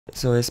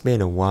So it's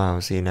been a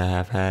while since I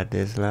have had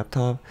this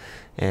laptop,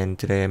 and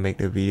today I make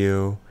the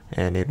video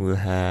and it will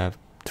have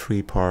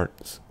 3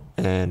 parts.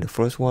 And the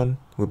first one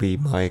will be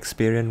my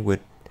experience with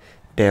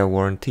Dell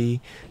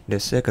warranty. The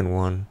second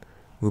one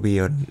will be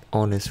an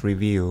honest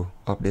review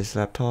of this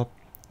laptop,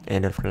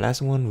 and the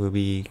last one will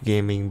be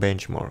gaming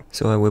benchmark.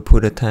 So I will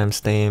put a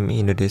timestamp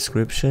in the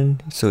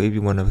description, so if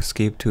you want to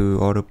skip to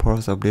other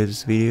parts of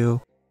this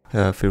video,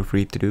 feel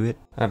free to do it.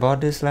 I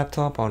bought this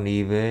laptop on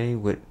eBay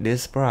with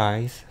this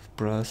price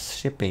plus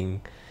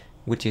shipping,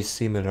 which is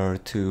similar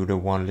to the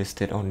one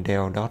listed on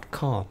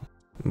Dell.com.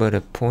 But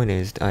the point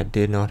is, I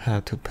did not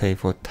have to pay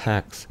for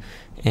tax,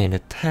 and the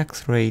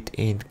tax rate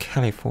in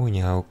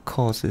California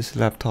cost this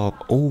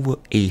laptop over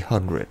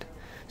 $800,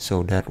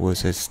 so that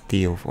was a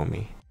steal for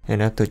me.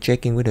 And after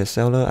checking with the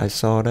seller, I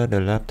saw that the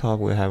laptop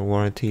will have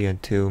warranty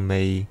until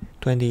May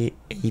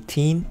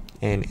 2018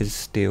 and it's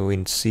still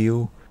in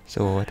seal,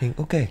 so I think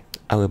okay,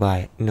 I will buy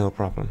it, no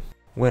problem.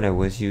 When I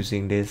was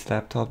using this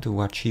laptop to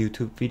watch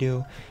YouTube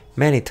video,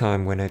 many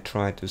times when I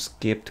tried to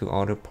skip to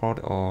other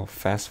part or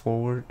fast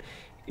forward,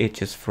 it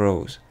just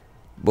froze,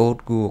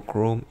 both Google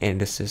Chrome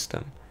and the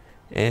system.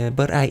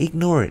 But I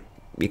ignore it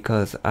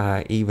because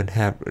I even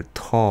have a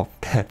thought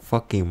that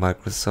fucking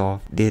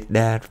Microsoft did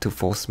that to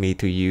force me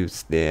to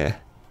use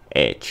their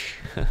Edge.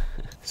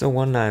 So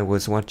one night I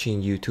was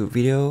watching YouTube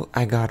video,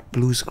 I got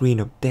blue screen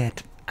of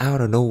death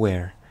out of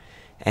nowhere,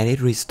 and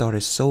it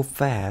restarted so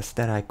fast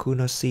that I could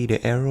not see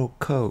the error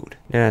code.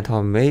 Then I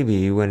thought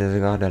maybe when I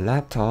got the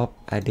laptop,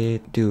 I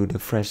did do the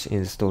fresh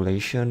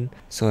installation,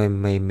 so I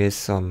may miss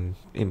some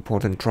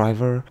important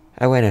driver.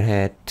 I went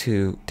ahead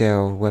to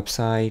Dell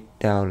website,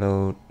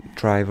 download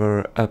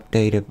driver,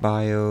 updated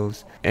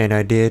BIOS, and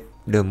I did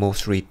the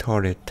most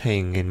retarded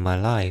thing in my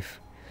life.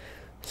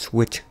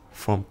 Switch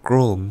from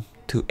Chrome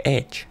to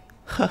Edge.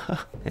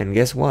 And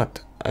guess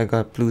what? I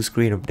got blue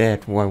screen of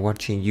death while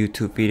watching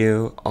YouTube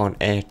video on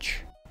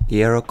Edge.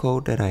 The error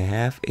code that I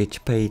have is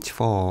page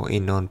 4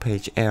 in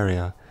non-page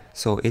area,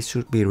 so it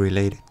should be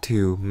related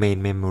to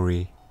main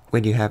memory.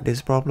 When you have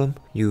this problem,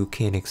 you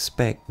can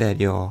expect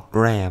that your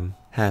RAM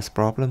has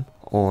problem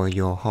or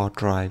your hard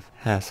drive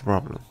has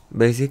problem.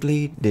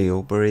 Basically, the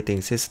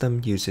operating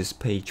system uses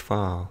page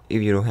file.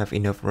 If you don't have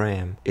enough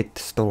RAM, it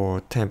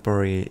stores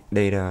temporary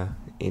data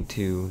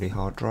into the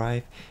hard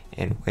drive,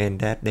 and when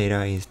that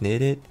data is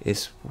needed,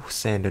 it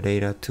sends the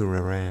data to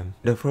the RAM.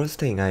 The first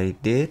thing I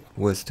did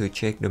was to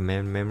check the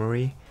main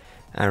memory.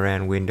 I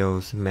ran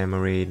Windows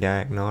Memory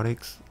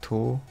Diagnostics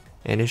tool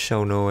and it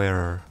showed no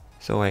error.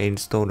 So I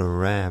installed the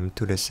RAM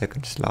to the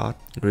second slot,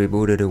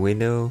 rebooted the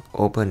window,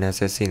 opened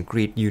Assassin's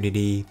Creed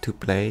Unity to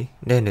play.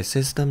 Then the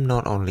system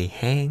not only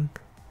hang,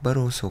 but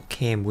also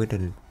came with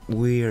a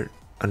weird,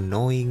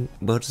 annoying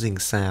buzzing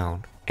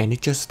sound, and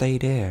it just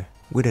stayed there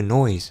with a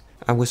noise.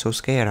 I was so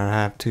scared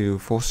I had to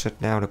force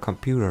shut down the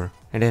computer,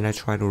 and then I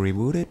tried to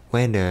reboot it.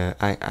 When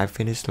I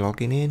finished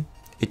logging in,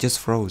 it just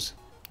froze.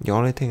 The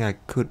only thing I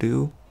could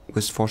do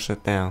was force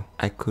shut down.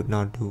 I could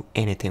not do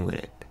anything with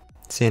it.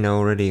 Since I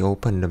already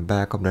opened the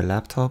back of the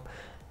laptop,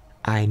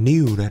 I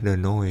knew that the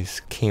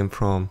noise came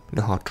from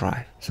the hard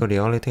drive. So the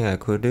only thing I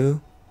could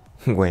do,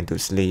 went to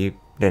sleep.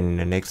 Then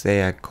the next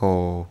day I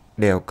called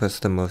Dell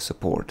customer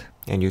support.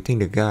 And you think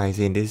the guys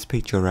in this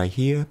picture right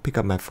here pick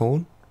up my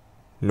phone?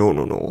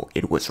 No,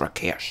 it was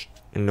Rakesh.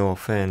 No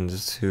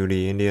offense to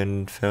the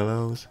Indian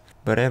fellows,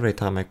 but every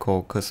time I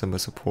call customer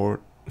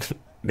support,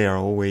 they are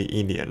always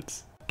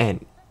Indians.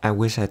 And I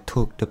wish I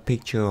took the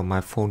picture of my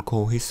phone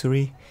call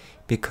history,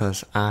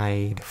 because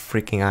the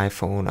freaking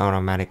iPhone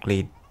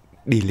automatically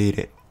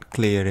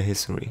clear the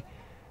history.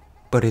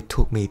 But it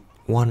took me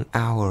 1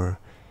 hour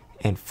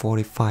and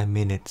 45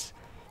 minutes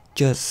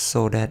just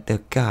so that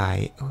the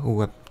guy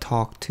who I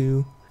talked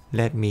to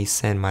let me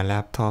send my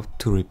laptop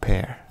to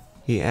repair.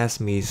 He asked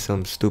me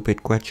some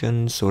stupid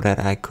questions so that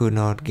I could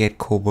not get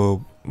covered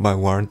by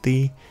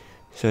warranty,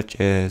 such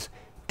as,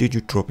 did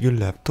you drop your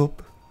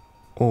laptop?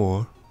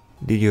 Or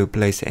did you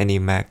place any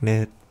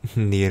magnet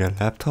near the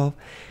laptop?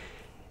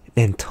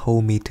 Then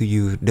told me to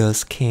use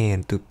dust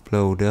can to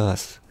blow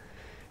dust,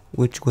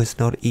 which was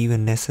not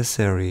even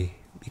necessary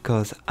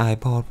because I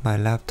bought my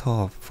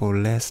laptop for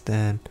less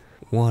than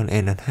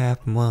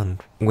 1.5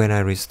 months. When I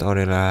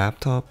restarted the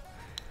laptop,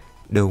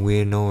 the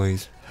weird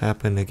noise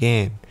happened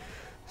again.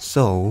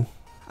 So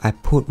I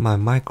put my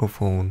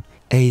microphone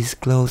as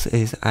close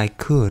as I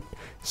could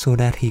so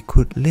that he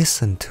could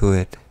listen to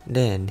it.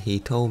 Then he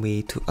told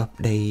me to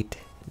update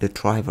the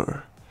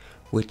driver,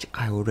 which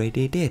I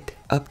already did.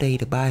 Update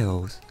the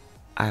BIOS,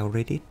 I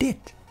already did.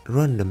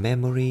 Run the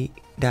memory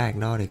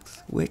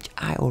diagnostics, which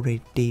I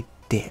already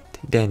did.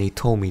 Then he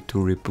told me to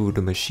reboot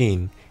the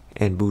machine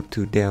and boot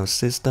to Dell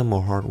system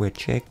or hardware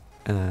check.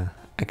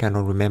 I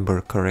cannot remember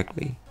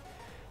correctly,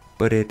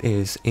 but it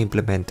is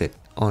implemented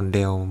on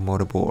Dell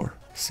motherboard,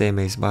 same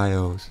as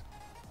BIOS.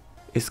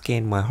 It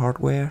scanned my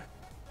hardware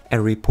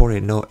and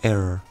reported no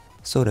error.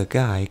 So the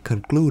guy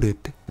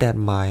concluded that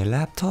my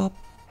laptop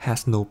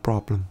has no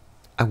problem.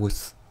 I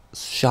was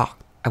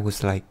shocked. I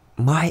was like,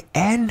 my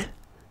end?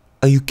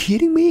 Are you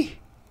kidding me?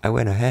 I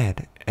went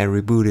ahead and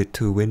rebooted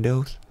to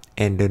Windows,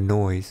 and the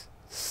noise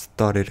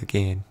started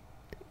again.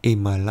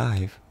 In my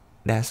life,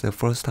 that's the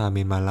first time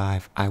in my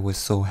life I was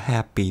so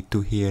happy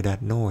to hear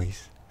that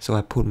noise. So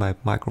I put my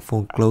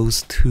microphone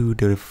close to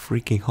the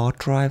freaking hard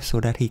drive so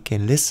that he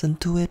can listen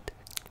to it.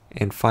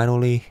 And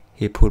finally,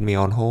 he put me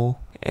on hold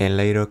and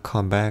later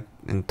come back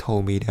and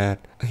told me that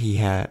he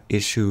had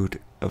issued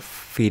a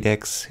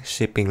FedEx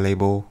shipping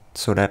label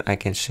so that I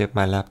can ship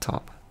my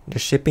laptop. The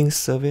shipping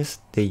service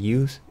they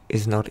use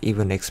is not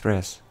even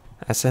express.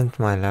 I sent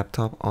my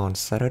laptop on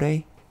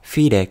Saturday.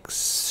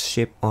 FedEx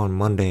shipped on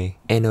Monday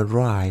and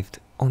arrived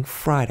on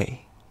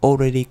Friday.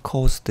 Already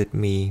costed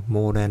me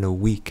more than a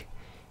week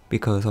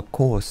because of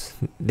course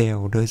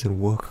Dell doesn't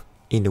work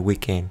in the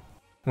weekend.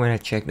 When I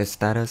checked the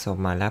status of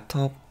my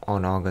laptop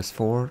on August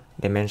 4th,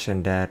 they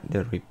mentioned that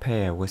the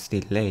repair was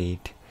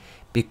delayed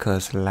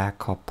because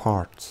lack of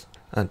parts.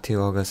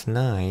 Until August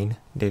 9,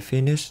 they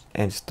finished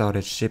and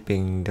started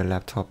shipping the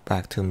laptop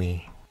back to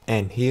me.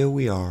 And here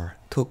we are.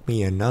 Took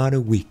me another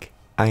week.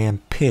 I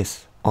am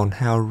pissed on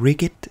how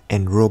rigid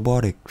and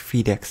robotic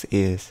FedEx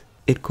is.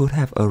 It could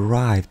have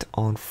arrived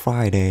on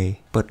Friday,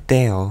 but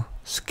Dell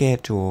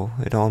scheduled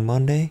it on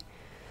Monday,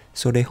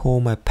 so they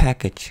hold my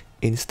package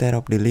instead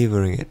of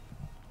delivering it.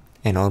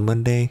 And on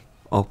Monday,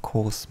 of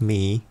course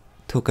me,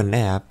 took a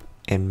nap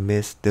and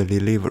missed the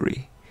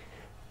delivery,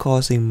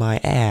 causing my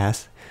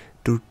ass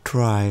to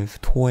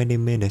drive 20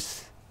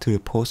 minutes to the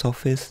post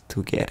office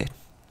to get it.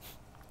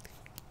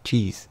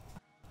 Jeez.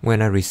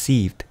 When I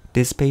received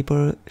this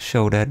paper,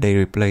 showed that they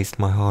replaced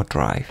my hard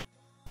drive.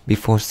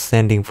 Before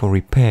sending for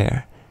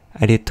repair,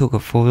 I did took a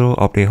photo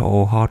of the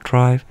whole hard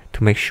drive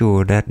to make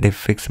sure that they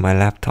fixed my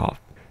laptop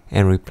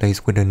and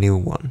replaced with a new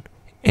one.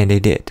 And they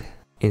did.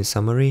 In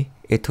summary,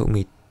 it took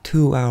me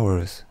 2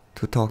 hours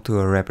to talk to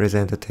a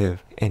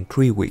representative and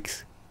 3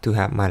 weeks to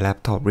have my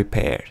laptop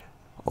repaired.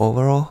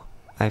 Overall,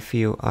 I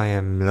feel I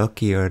am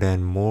luckier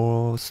than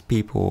most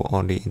people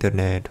on the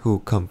internet who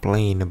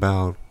complain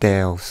about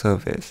Dell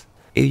service.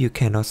 If you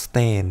cannot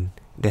stand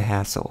the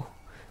hassle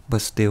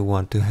but still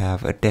want to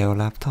have a Dell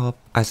laptop,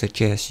 I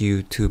suggest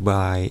you to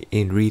buy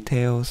in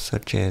retail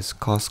such as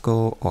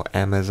Costco or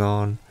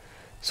Amazon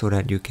so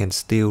that you can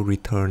still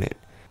return it.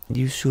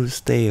 You should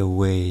stay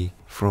away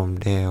from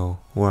Dell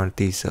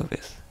warranty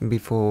service.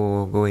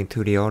 Before going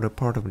to the other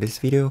part of this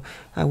video,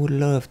 I would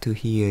love to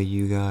hear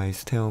you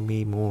guys tell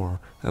me more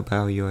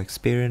about your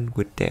experience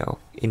with Dell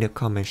in the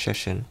comment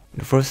section.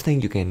 The first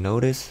thing you can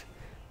notice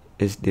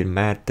is the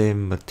matte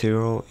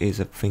material is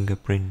a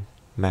fingerprint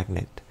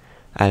magnet.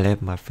 I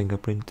left my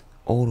fingerprint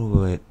all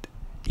over it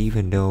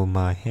even though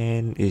my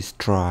hand is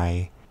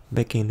dry,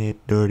 making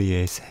it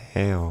dirty as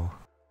hell.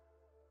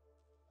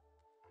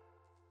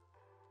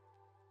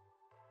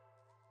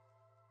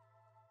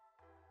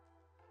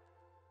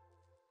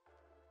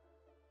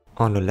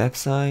 On the left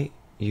side,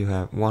 you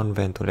have one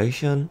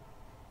ventilation,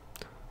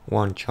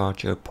 one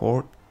charger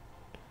port,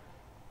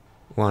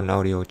 one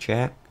audio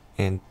jack,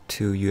 and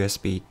two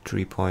USB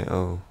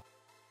 3.0.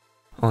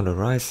 On the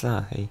right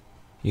side,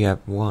 you have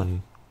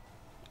one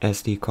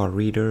SD card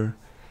reader,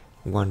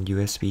 one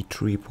USB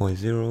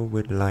 3.0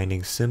 with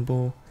lightning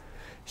symbol,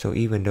 so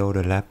even though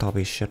the laptop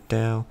is shut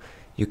down,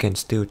 you can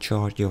still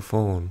charge your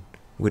phone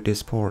with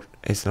this port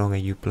as long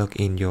as you plug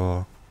in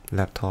your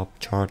laptop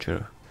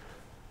charger.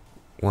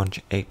 One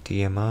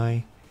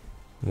HDMI,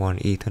 one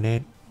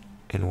Ethernet,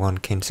 and one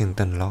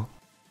Kensington lock.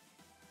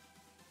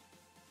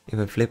 If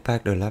I flip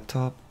back the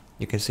laptop,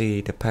 you can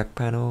see the back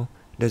panel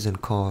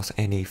doesn't cause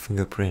any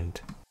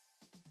fingerprint.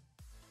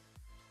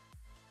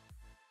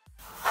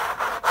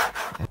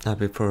 I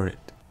prefer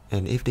it,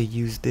 and if they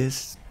use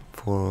this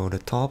for the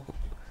top,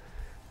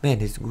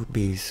 man, it would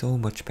be so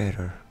much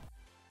better.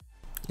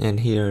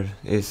 And here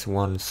is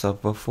one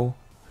subwoofer,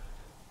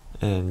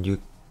 and you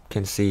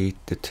can see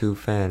the two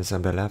fans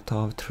of the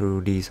laptop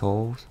through these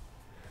holes,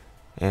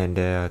 and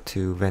there are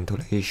two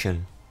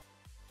ventilation.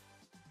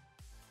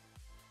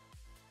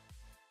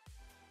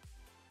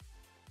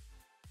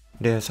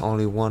 There's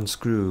only one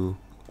screw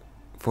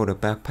for the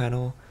back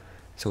panel,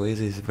 so it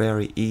is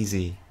very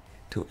easy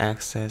to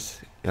access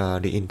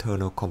the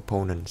internal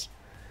components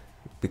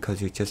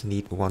because you just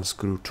need one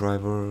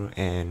screwdriver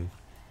and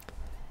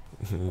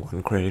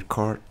one credit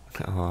card.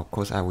 Of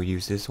course I will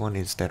use this one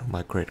instead of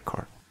my credit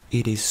card.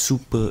 It is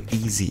super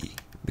easy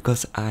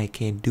because I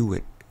can do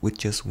it with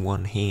just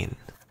one hand.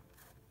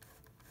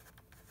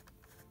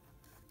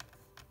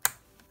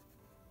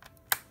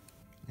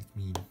 Let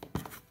me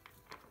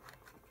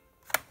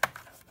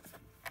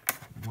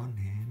one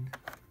hand.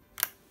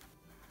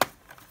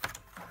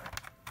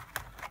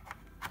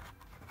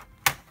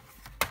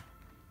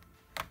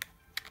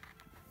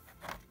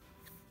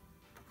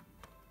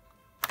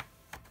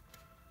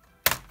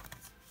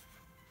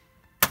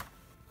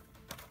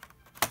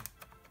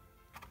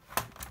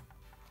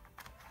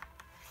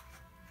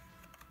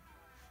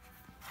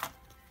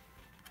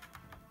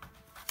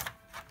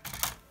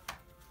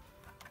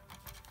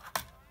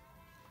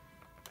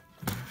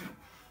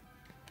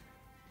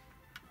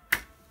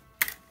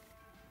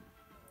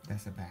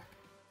 That's the back.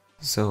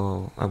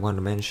 So I want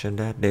to mention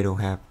that they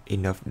don't have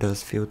enough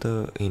dust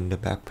filter in the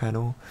back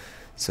panel,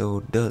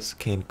 so dust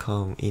can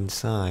come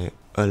inside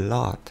a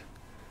lot.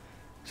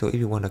 So if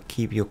you want to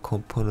keep your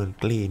component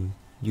clean,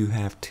 you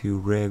have to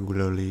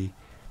regularly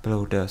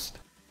blow dust.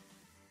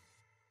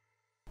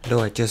 Though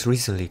I just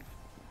recently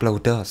blow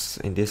dust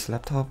in this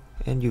laptop,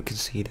 and you can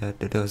see that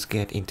the dust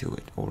get into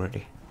it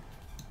already.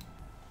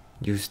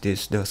 Use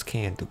this dust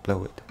can to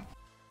blow it.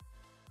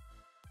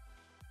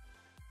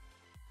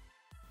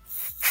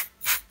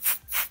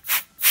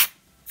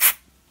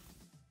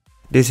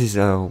 This is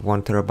a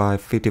 1TB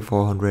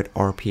 5400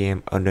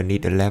 RPM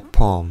underneath the lap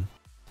palm.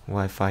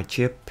 Wi-Fi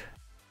chip,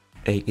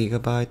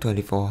 8GB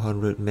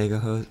 2400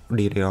 MHz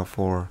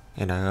DDR4,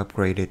 and I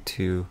upgraded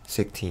to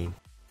 16.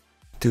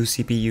 2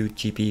 CPU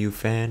GPU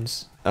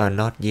fans, are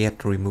not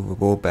yet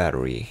removable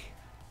battery.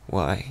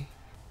 Why?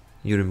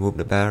 You remove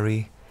the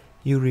battery,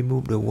 you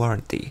remove the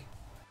warranty.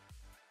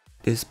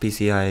 This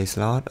PCIe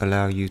slot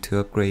allows you to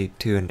upgrade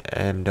to an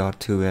M.2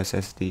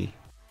 SSD.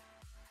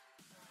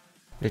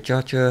 The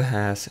charger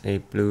has a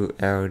blue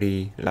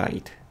LED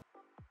light.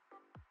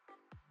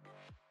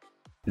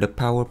 The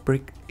power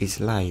brick is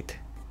light,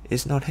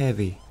 it's not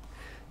heavy,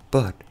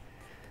 but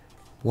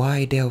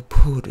why they'll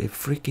put a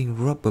freaking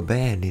rubber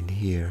band in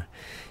here?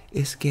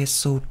 It gets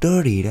so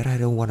dirty that I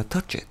don't want to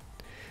touch it.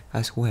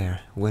 I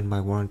swear, when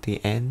my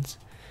warranty ends,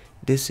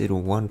 this is the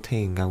one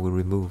thing I will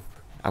remove.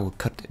 I will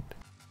cut it.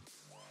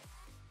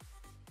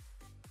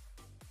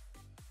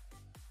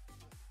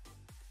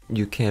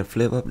 You can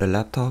flip up the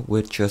laptop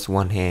with just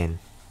one hand.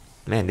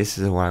 Man, this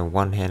is a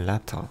one-hand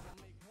laptop.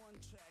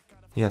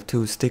 You have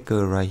two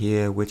stickers right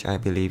here, which I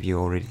believe you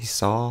already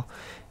saw,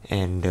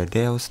 and the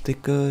DELL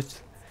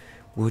stickers,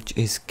 which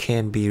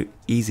can be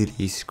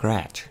easily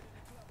scratched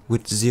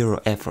with zero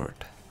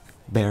effort.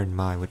 Bear in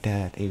mind with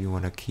that if you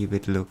want to keep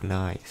it look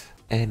nice.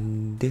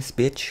 And this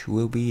bitch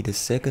will be the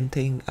second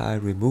thing I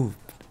removed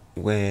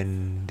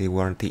when the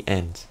warranty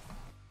ends.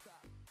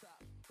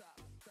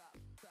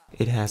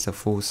 It has a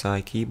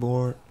full-size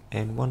keyboard,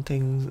 and one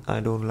thing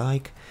I don't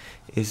like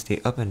is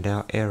the up and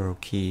down arrow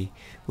key,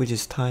 which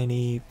is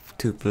tiny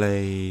to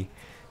play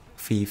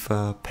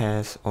FIFA,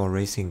 PES or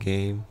racing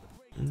game.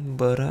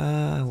 But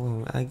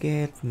I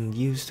get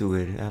used to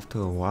it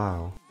after a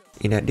while.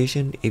 In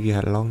addition, if you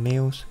have long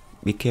nails,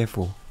 be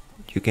careful.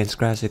 You can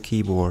scratch the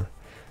keyboard.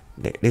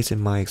 This is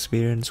my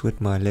experience with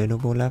my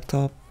Lenovo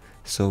laptop,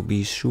 so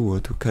be sure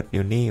to cut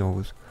your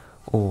nails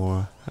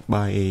or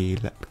buy a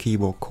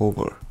keyboard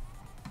cover,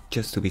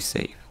 just to be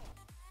safe.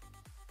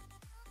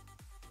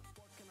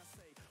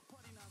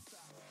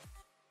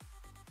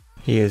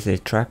 Here's a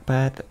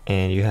trackpad,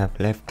 and you have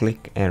left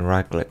click and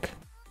right click.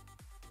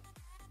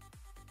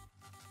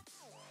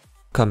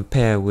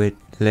 Compare with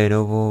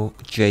Lenovo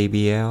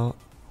JBL,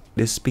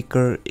 this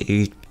speaker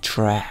is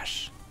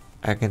trash.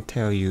 I can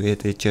tell you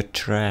it is just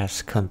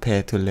trash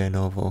compared to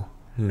Lenovo.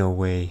 No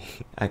way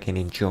I can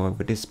enjoy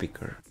with this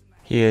speaker.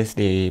 Here's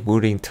the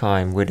booting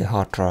time with the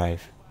hard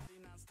drive.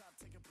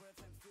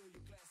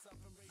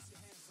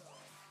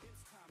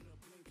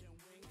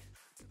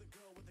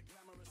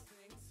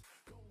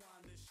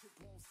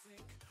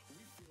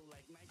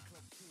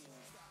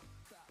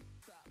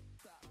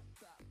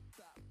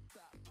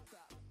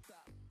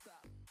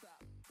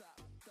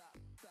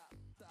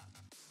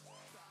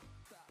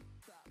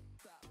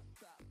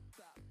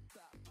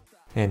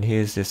 And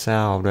here's the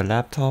sound of the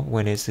laptop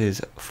when it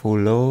is full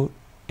load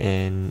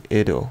and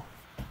idle.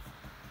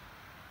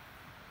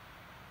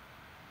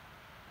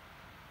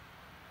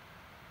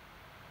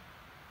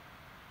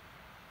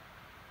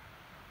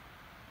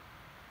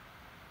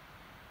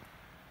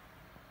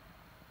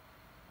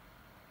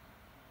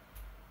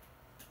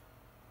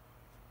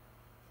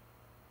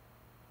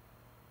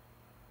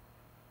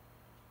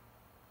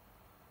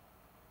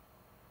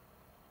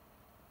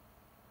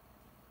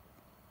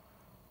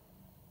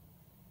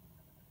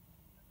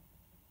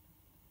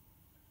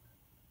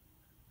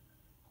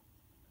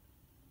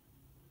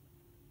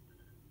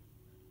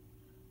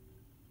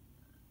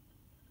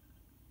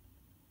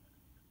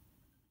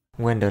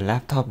 When the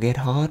laptop gets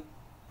hot,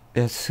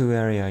 there's two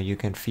areas you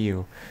can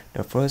feel.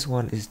 The first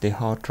one is the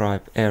hard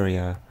drive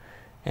area,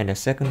 and the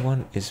second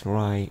one is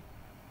right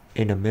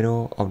in the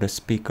middle of the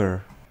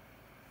speaker.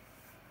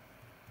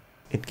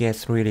 It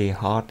gets really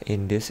hot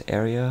in this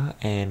area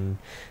and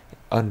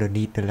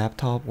underneath the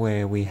laptop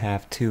where we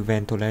have two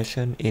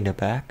ventilation in the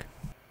back.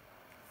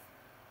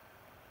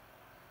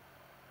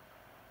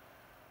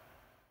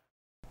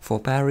 For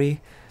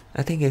battery,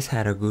 I think it's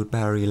had a good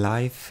battery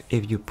life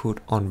if you put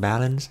on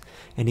balance,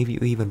 and if you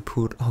even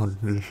put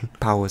on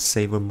power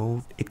saver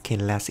mode, it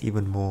can last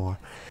even more.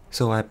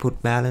 So I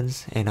put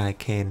balance and I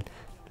can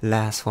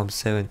last from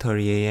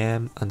 7:30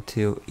 AM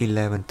until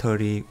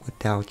 11:30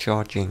 without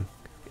charging.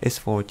 It's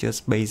for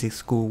just basic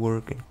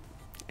schoolwork,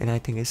 and I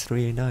think it's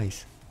really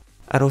nice.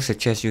 I don't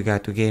suggest you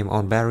guys to game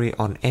on battery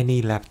on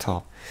any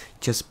laptop.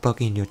 Just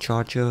plug in your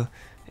charger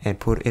and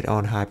put it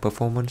on high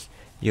performance,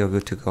 you're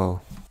good to go.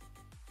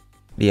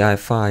 The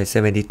i5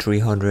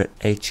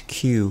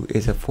 7300HQ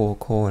is a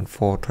 4-core and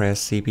 4-thread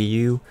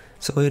CPU,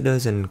 so it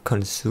doesn't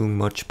consume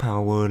much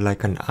power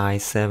like an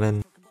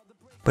i7.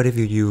 But if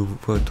you use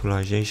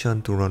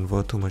virtualization to run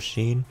virtual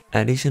machine,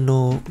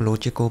 additional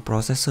logical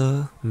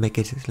processor make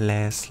it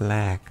less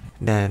lag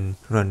than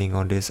running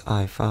on this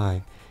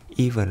i5,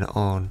 even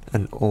on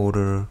an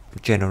older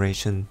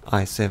generation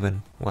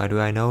i7. Why do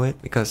I know it?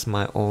 Because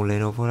my old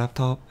Lenovo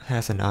laptop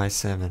has an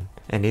i7,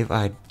 and if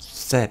I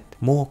set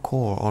more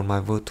core on my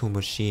virtual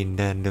machine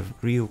than the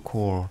real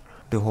core,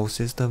 the whole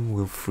system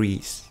will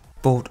freeze,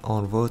 both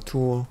on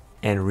virtual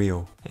and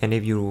real. And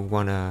if you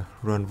wanna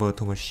run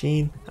virtual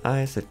machine,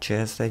 I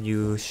suggest that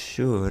you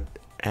should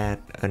add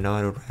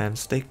another RAM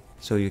stick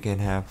so you can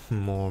have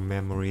more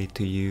memory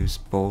to use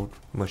both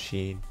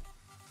machine.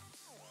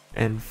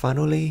 And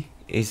finally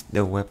is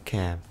the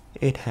webcam.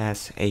 It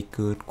has a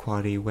good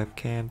quality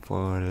webcam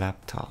for a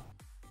laptop.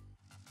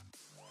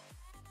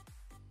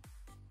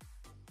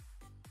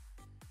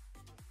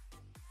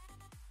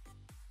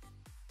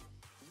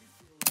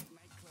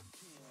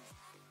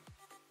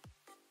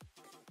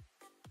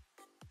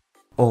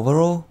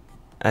 Overall,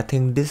 I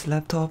think this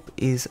laptop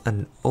is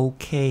an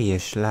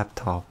okay-ish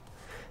laptop.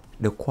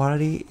 The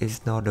quality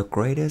is not the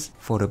greatest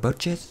for the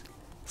budget,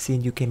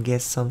 since you can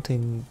get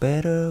something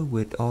better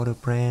with other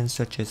brands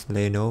such as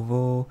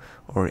Lenovo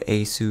or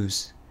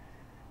Asus.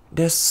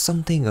 There's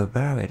something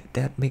about it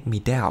that make me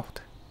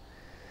doubt.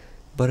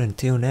 But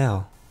until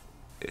now,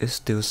 it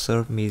still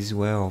served me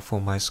well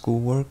for my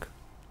schoolwork.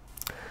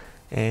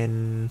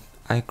 And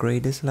I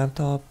grade this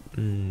laptop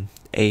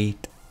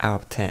 8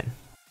 out of 10.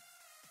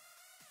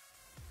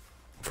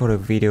 For the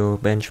video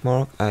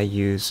benchmark, I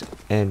use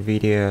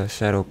NVIDIA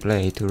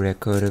Shadowplay to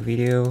record a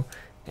video,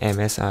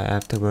 MSI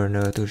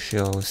Afterburner to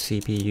show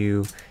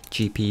CPU,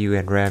 GPU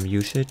and RAM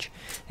usage,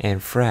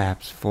 and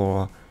Fraps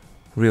for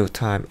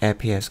real-time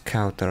FPS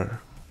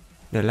counter.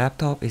 The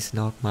laptop is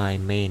not my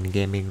main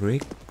gaming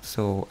rig,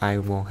 so I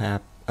won't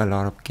have a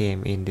lot of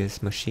game in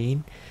this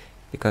machine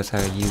because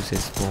I use it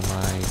for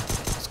my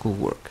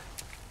schoolwork.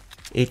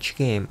 Each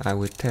game I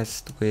will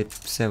test with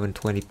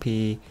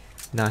 720p,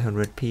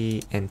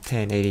 900p and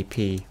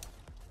 1080p.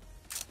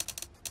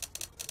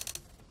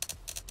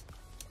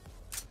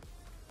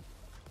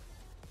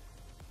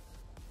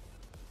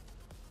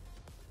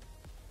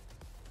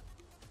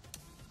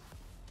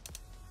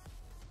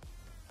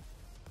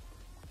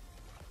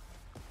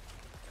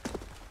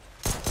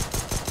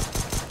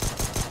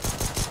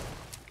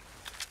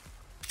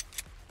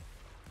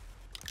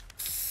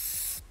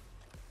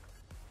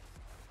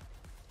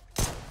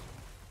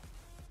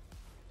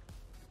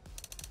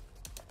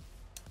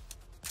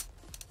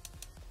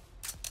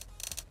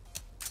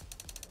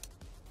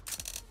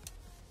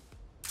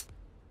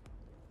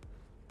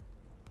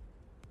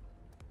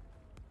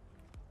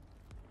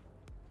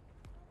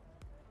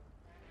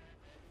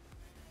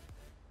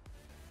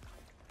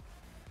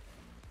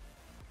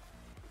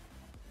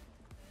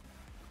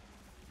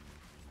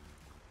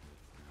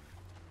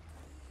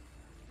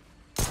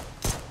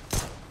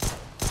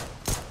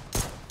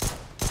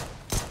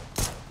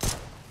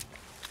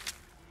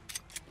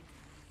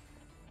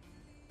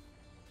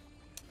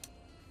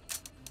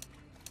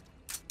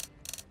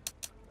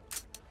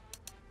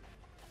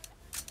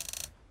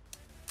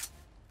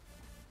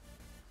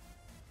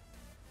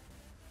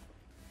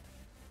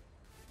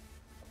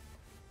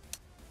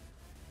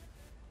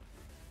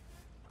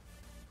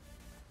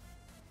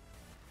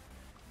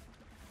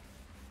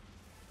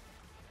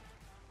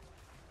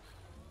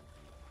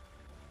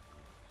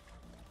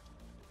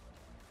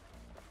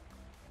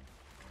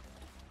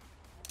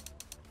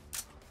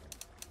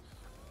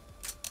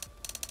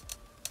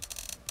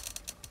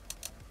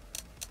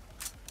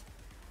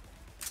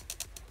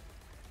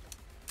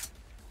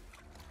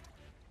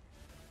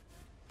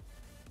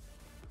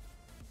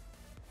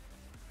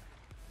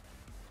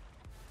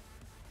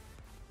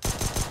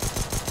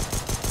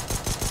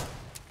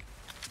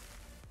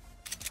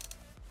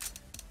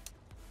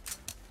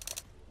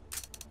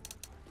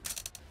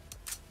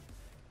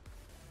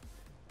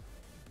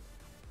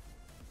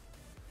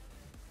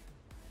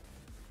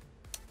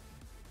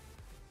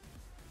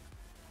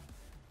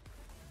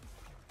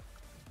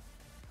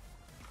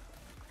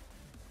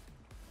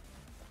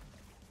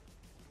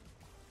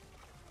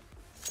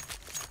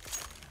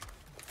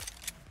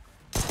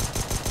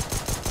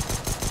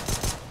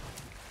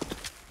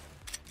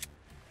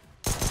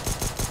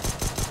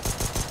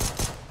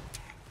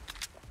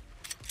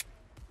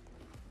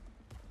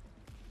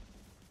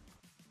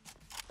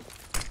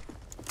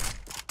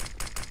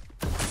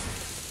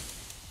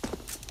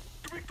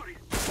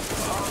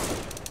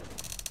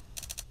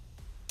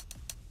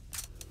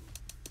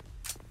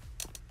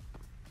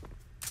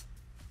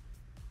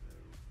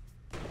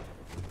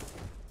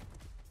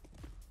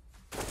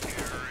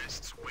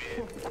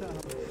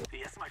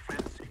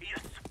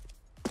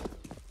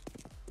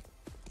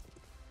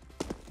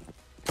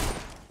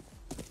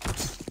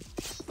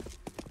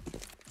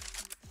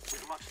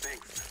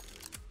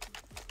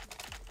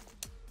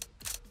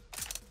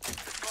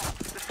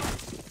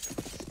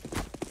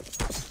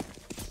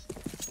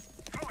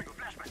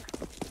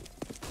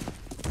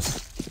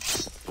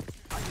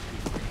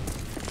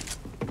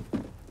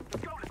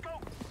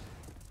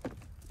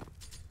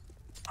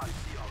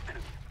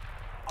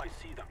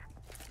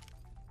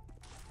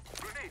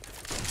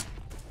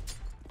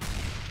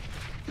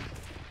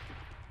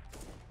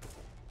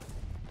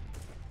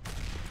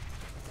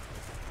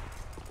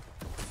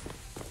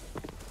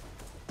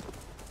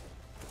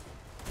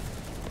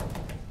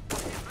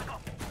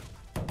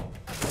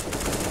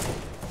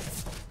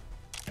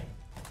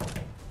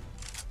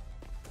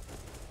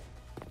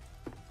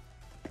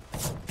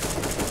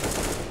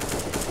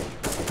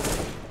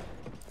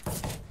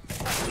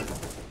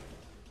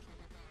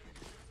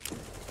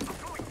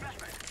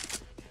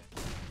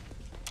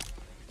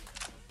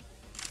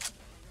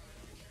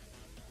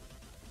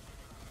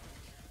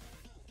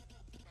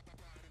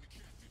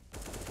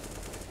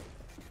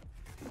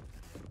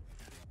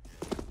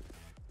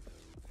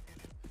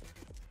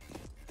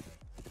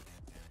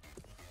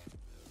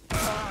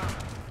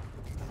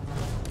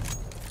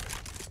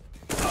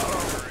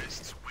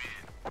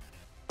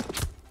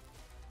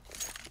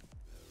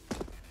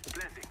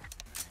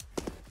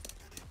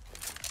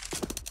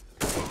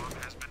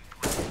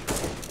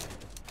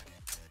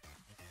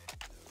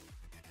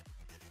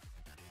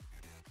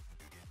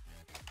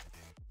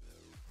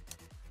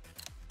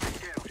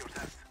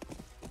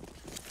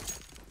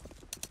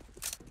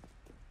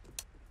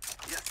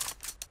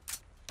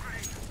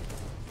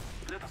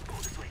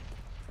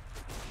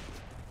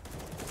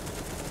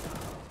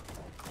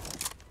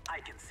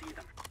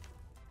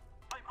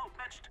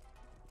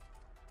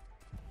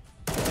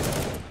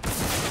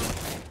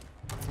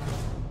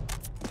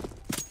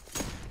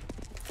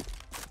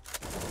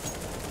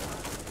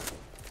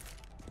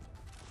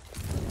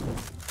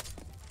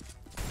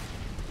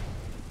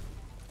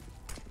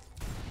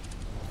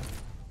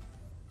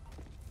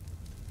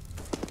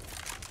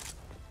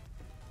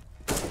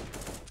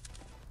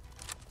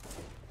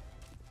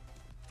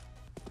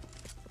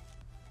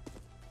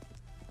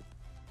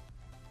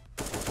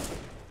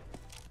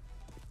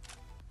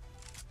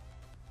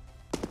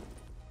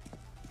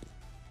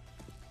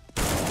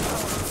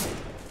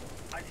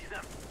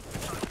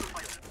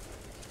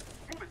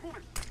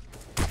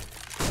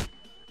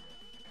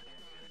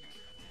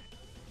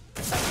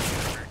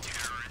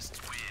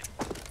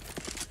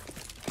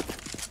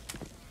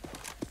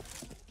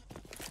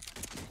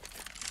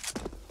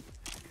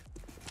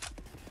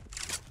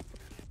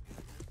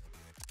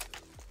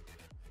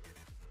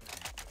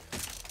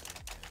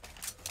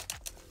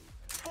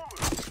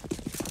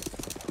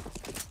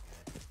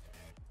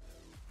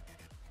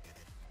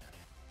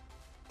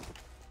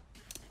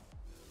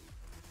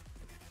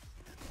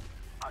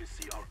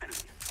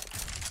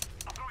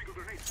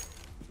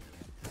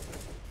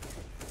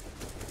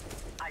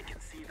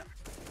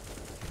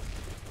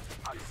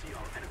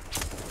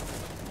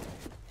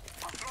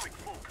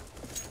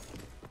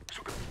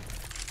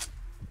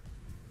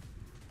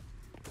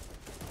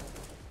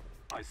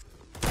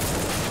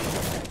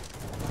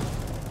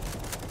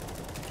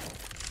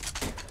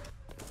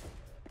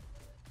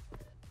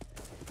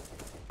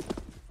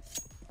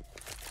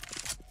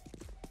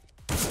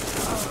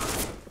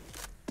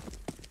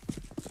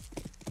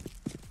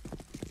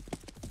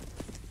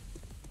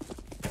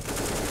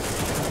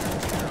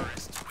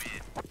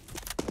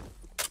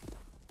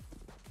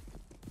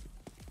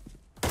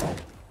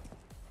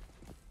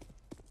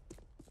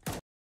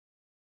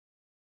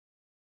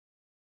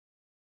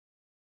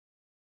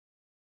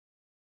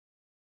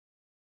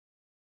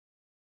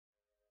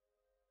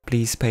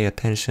 Please pay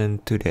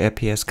attention to the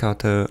FPS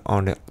counter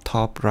on the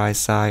top right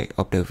side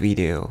of the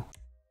video.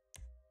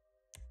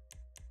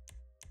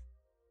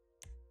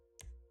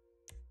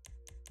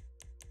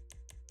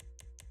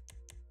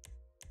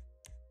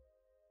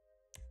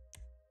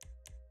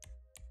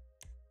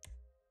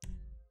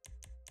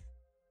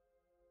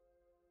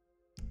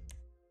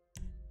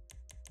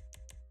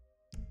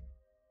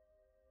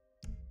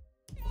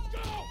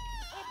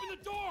 Open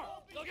the door!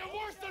 They'll get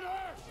worse than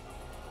her!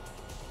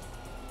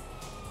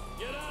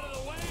 Get out of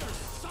the way or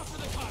suffer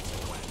the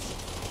consequence!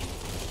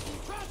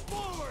 Press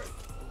forward!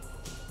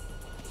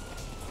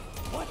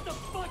 What the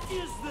fuck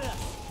is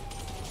this?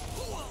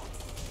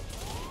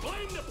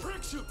 Blame the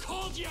pricks who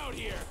called you out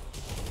here!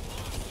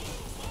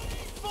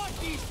 Fuck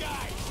these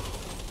guys!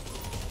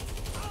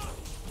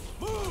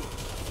 Move!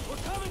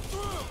 We're coming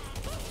through!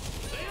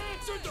 They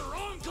answered the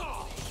wrong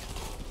call!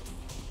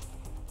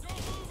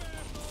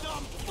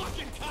 Dumb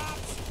fucking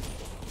cops!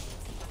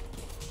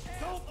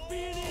 Don't be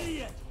an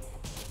idiot!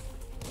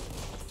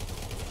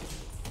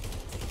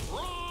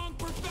 Wrong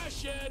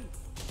profession!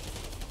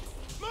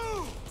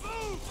 Move!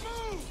 Move!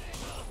 Move!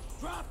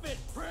 Drop it,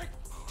 prick!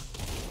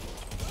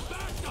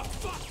 Back the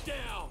fuck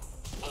down!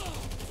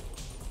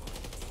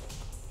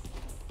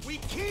 We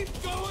keep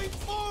going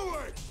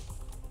forward!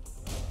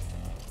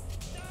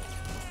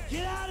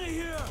 Get out of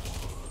here!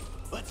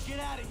 Let's get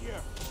out of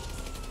here!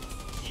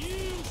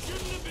 You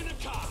shouldn't have been a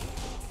cop!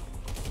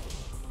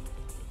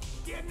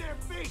 Get in their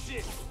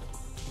faces!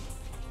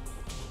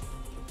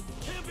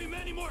 Can't be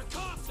many more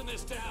cops in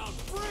this town!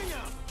 Bring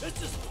them! This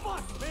is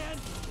fucked, man!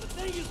 The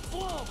thing is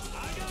blown!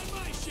 I got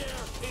my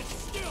share! It's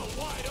still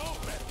wide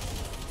open!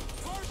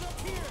 Cars up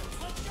here!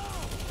 Let's go!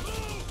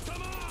 Move!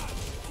 Come on!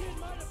 Kid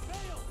might have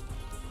failed!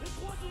 This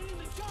wasn't in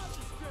the job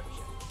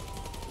description!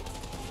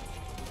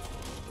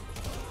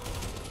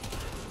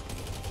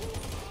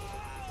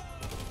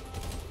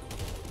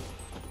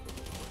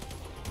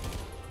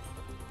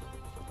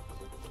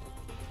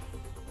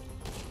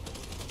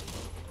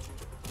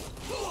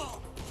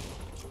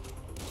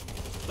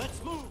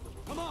 Let's move!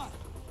 Come on!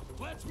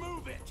 Let's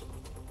move it!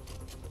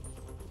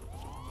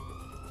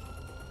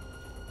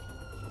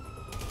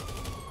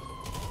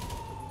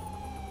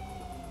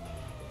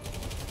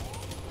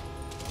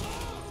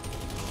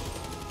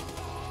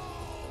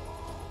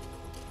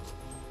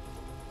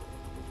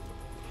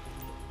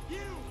 You!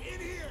 In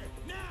here!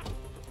 Now!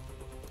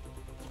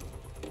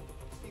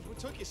 Steve, what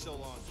took you so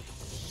long?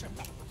 Shut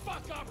the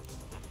fuck up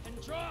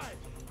and drive!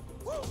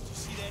 Woo! Did you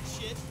see that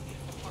shit?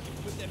 Fucking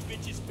put that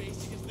bitch's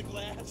face against the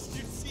glass.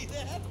 Did you see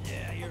that?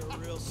 Yeah, you're a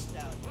real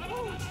stout. Fuck,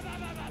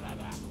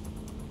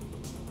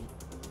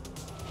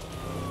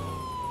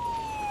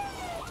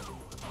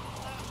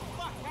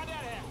 how'd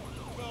that happen?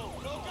 Go,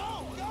 go,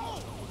 go,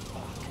 go!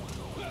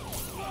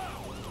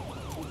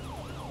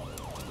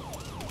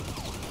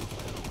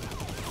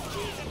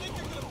 Jeez, I think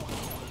they're gonna...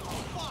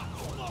 Fuck!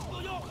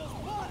 Local yokels,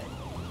 what?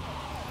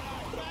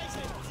 Guy's a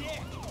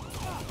dick!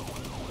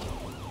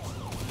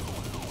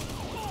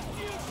 Fuck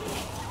you,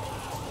 shit!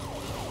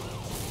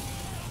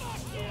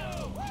 Fuck you!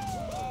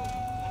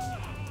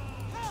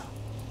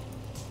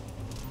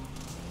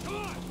 Come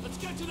on, let's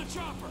get to the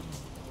chopper!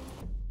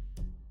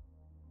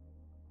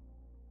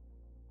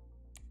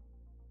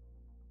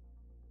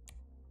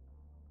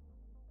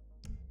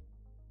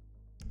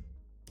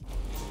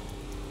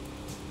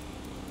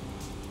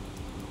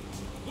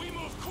 We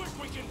move quick,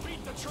 we can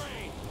beat the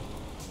train!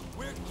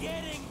 We're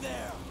getting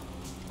there!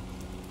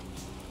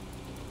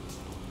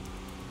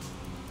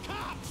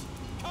 Cops!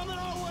 Coming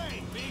our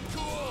way! Be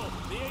cool!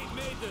 They ain't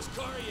made this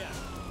car yet!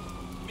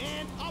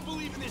 Man, I'll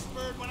believe in this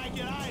bird when I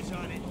get eyes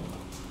on it.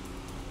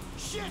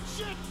 Shit,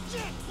 shit,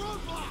 shit!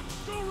 Roadblock!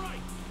 Go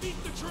right!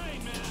 Beat the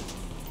train, man!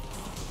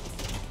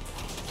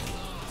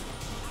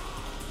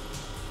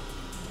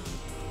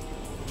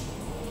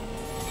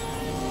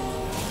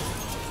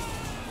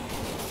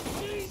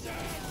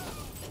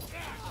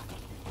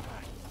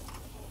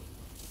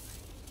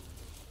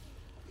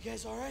 You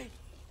guys all right?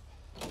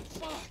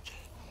 Fuck!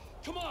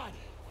 Come on!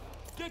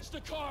 Ditch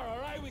the car, all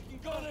right? We can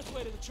go this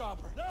way to the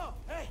chopper. No!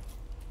 Hey!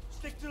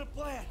 Stick to the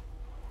plan!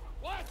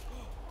 What?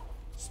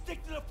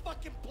 Stick to the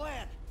fucking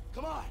plan!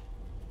 Come on!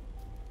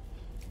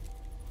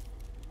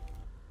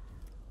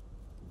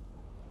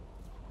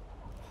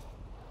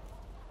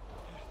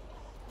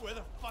 Where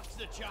the fuck's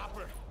the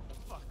chopper?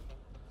 Fuck.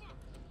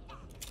 I'm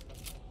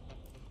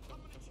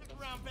gonna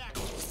check around back.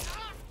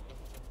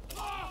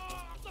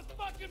 Ah! Oh, the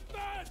fucking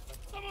bed!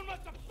 Someone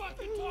must have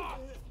fucking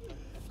talked!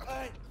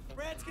 Alright,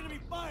 Brad's gonna be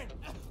fine.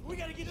 We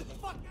gotta get the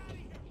fuck out of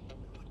here.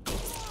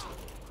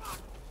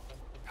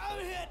 I'm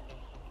hit.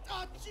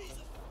 Oh,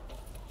 Jesus.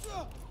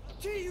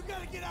 T, you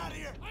gotta get out of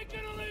here. I'm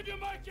gonna leave you,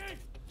 Mikey!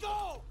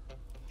 Go!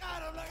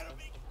 God, I'm not gonna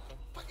be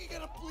fucking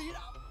gonna bleed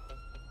out.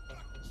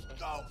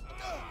 Go.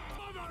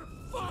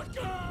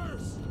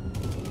 Motherfuckers!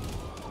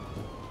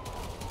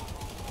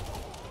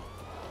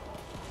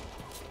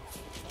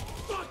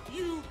 Fuck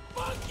you!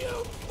 Fuck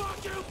you!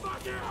 Fuck you!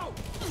 Fuck you!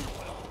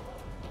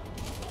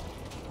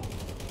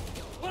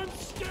 I'm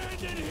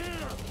standing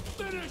here!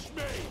 Finish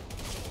me!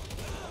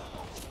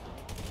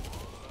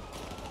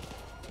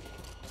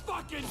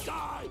 fucking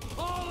die!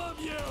 All of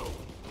you!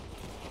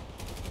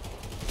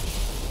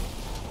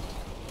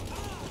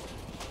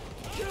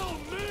 Kill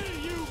me,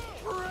 you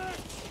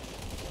pricks!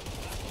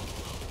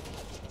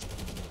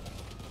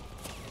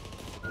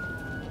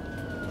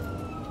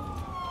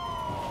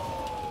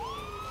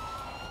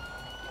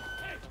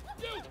 Hey,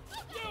 you!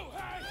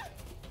 Hey!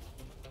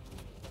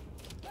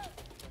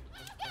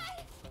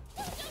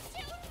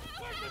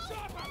 Where's the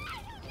chopper?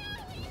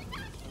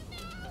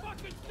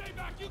 Fucking stay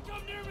back! You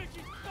come near me,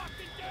 she's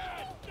fucking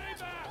dead! Stay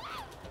back!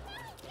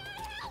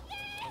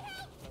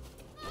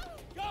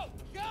 Go!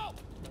 Go!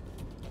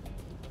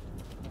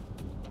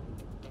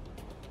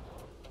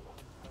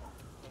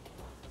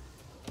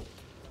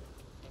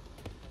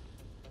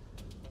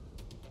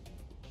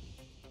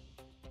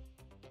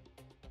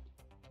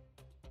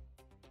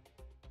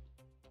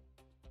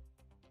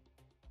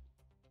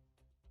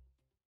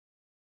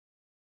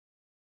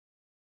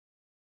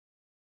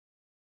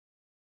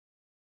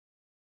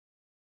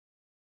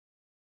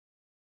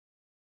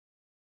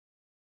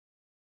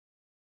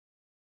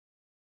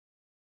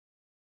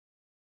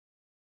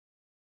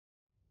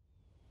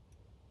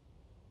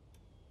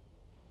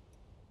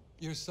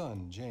 Your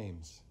son,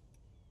 James.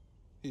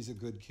 He's a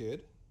good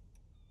kid.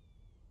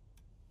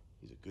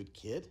 He's a good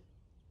kid?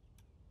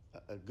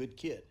 A good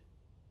kid?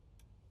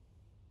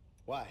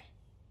 Why?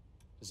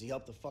 Does he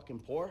help the fucking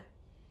poor?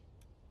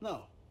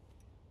 No.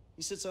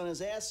 He sits on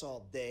his ass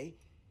all day,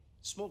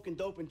 smoking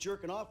dope and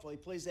jerking off while he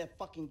plays that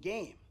fucking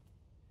game.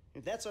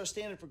 If that's our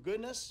standard for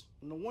goodness,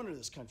 no wonder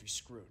this country's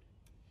screwed.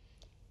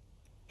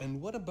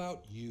 And what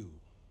about you?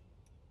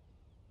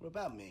 What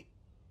about me?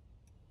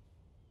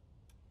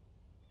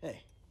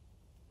 Hey.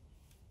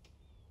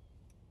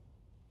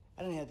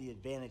 I don't have the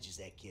advantages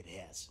that kid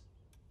has.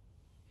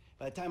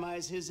 By the time I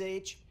was his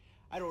age,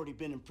 I'd already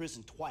been in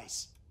prison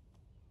twice.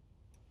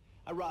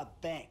 I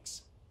robbed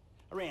banks.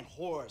 I ran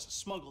whores. I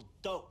smuggled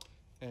dope.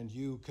 And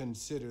you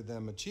consider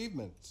them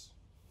achievements?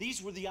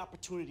 These were the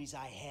opportunities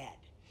I had.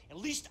 At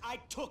least I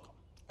took them.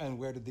 And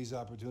where did these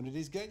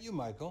opportunities get you,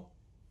 Michael?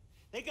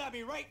 They got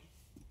me right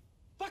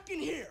fucking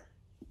here.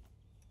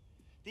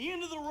 The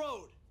end of the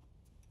road.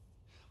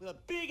 With a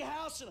big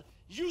house and a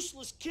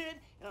useless kid,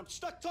 and I'm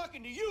stuck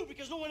talking to you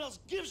because no one else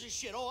gives a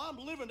shit. Oh, I'm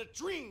living a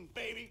dream,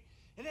 baby.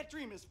 And that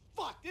dream is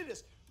fucked. It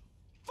is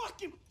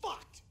fucking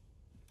fucked.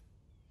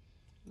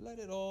 Let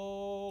it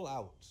all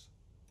out.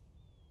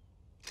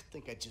 I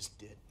think I just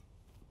did.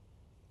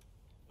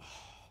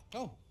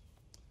 Oh,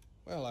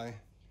 well, I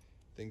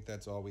think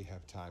that's all we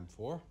have time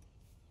for.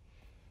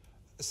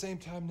 The same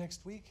time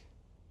next week?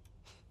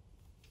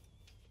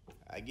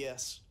 I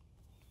guess.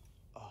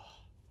 Oh.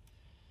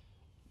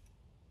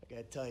 I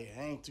gotta tell you,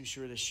 I ain't too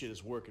sure this shit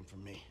is working for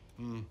me.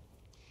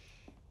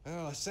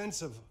 Well, a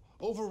sense of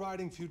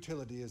overriding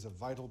futility is a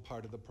vital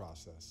part of the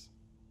process.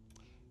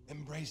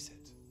 Embrace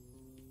it.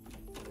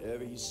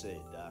 Whatever you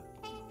say, Doc.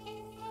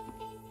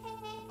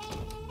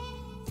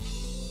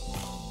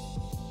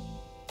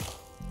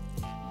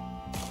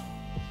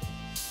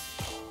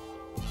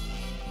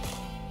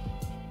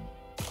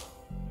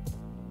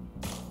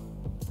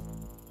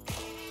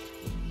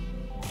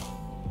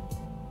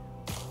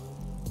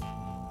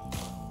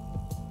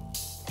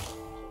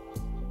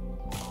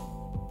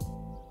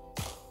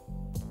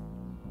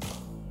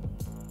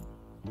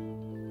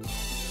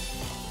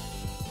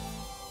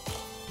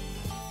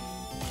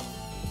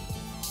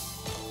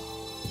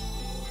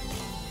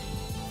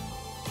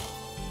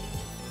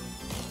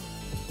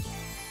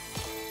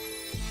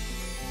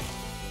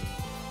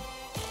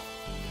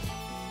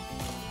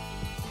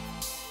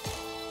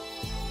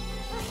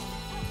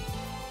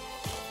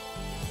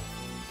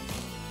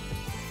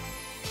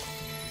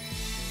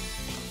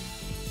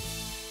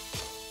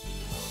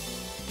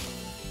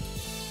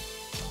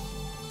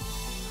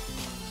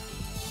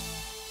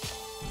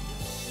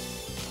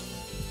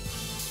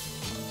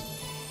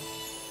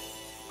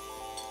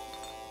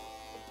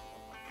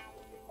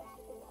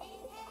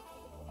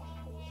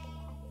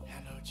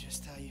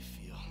 Just how you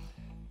feel.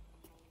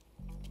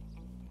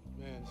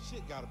 Man,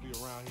 shit gotta be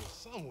around here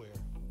somewhere.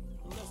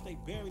 Unless they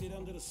buried it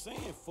under the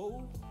sand,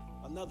 fool.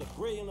 Another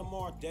brilliant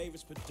Lamar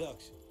Davis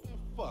production. Man,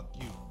 fuck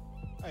you.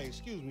 Hey,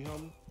 excuse me,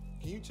 homie.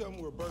 Can you tell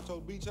me where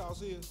Berto Beach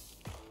House is?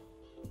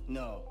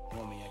 No,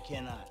 homie, I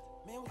cannot.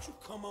 Man, would you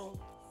come on?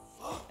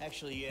 Fuck.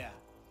 Actually, yeah.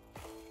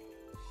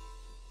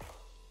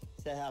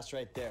 It's that house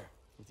right there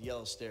with the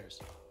yellow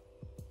stairs.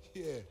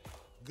 Yeah,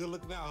 good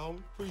looking out,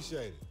 homie.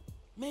 Appreciate it.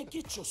 Man,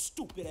 get your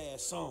stupid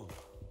ass on.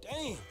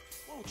 Damn,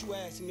 why don't you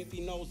ask him if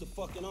he knows the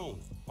fucking owner?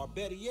 Or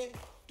better yet,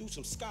 do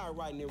some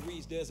skywriting that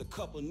reads there's a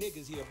couple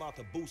niggas here about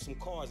to boost some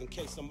cars in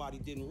case somebody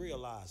didn't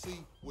realize. See,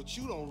 what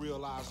you don't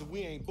realize is we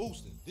ain't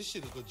boosting. This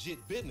shit is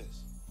legit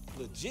business.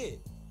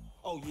 Legit?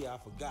 Oh yeah, I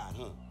forgot,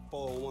 huh?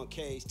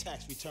 401ks,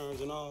 tax returns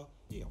and all?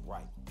 Yeah,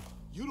 right.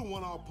 You the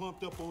one all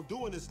pumped up on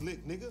doing this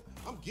lick, nigga.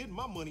 I'm getting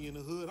my money in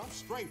the hood. I'm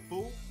straight,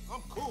 fool.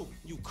 I'm cool.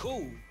 You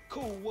cool?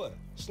 Cool what?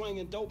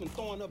 Slinging dope and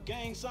throwing up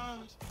gang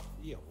signs?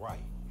 Yeah,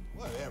 right.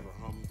 Whatever,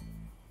 homie.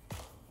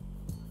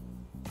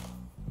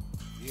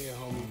 Yeah,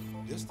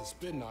 homie. This the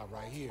spin knot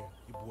right here.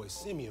 Your boy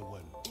Simeon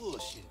wasn't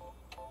bullshit.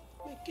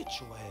 Get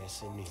your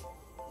ass in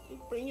there.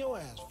 Bring your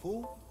ass,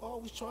 fool.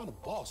 Always trying to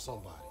boss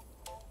somebody.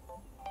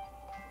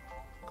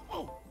 Come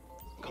on.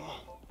 Come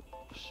on.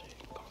 Shit,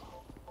 come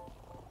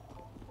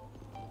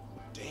on.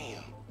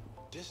 Damn,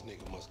 this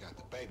nigga must got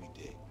the baby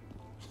dick.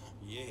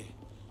 Yeah,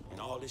 and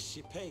all this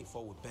shit paid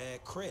for with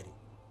bad credit.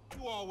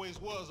 You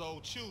always was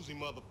old choosy,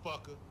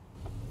 motherfucker.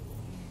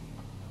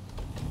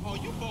 Oh,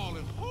 you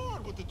balling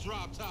hard with the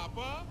drop top,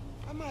 huh?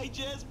 I might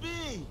just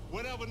be.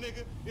 Whatever,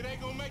 nigga. It ain't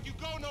gonna make you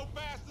go no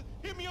faster.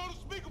 Hit me on the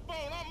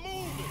speakerphone. I'm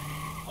moving.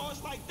 Oh,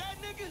 it's like that,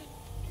 nigga?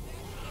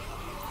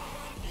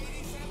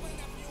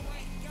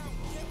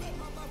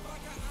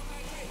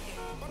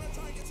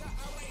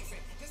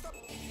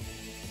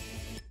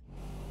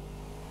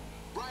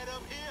 Right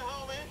up here,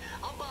 homie.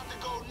 I'm about to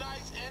go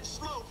nice and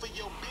slow for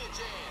your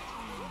bitch ass.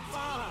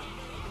 Fine.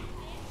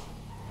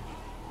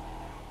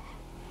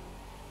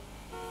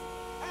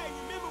 Hey,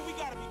 remember we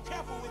gotta be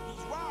careful with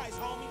these rides,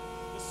 homie.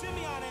 The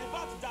Simeon ain't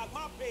about to dock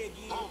my pay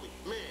again. Homie,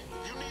 man,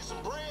 if you need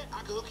some bread,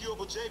 I can hook you up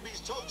with JB's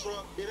tow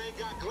truck. It ain't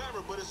got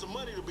glamour, but it's some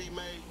money to be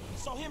made.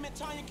 So him and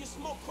Tanya can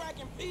smoke crack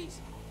in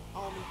peace?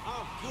 Homie,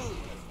 I'm good.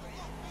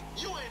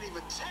 You ain't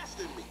even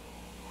testing me.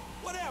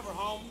 Whatever,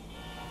 homie.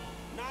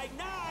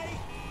 Night-night.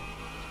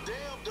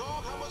 Damn,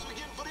 dog, how much we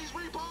getting for these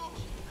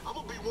repos? I'm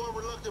gonna be one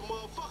reluctant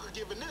motherfucker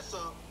giving this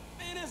up.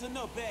 Man, there's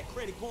enough bad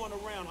credit going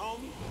around,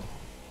 homie.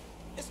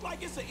 It's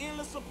like it's an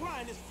endless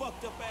supply in this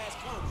fucked up ass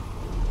country.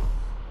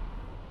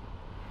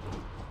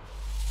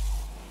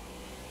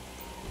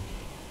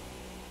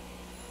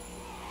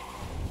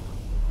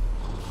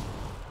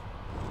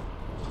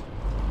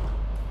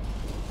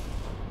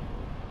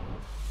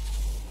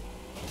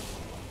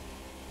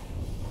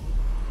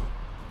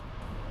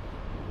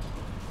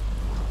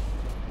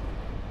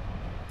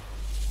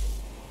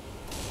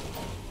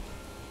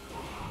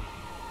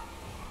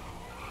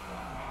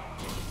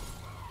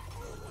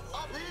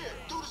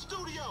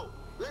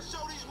 Let's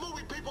show these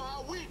movie people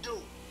how we do.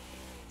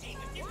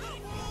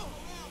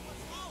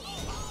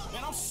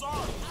 Man, I'm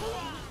sorry, bro.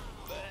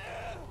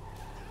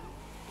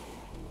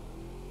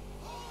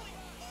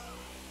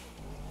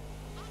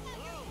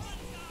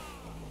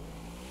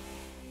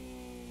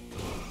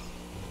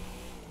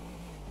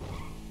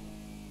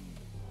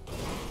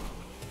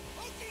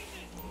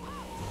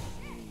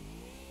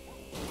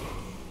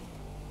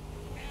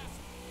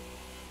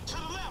 To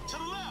the left, to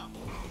the left.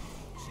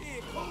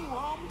 Shit, cool,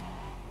 homie.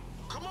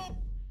 Come on.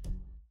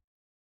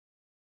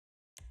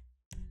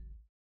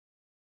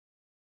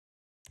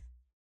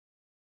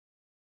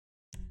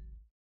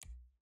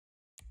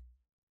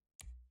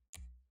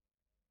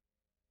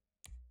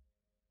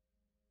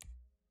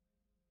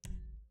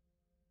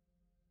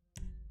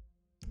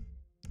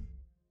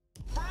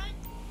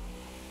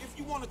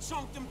 You wanna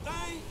chunk them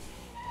things?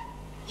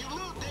 You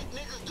little dick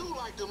niggas do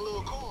like them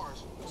little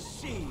cars.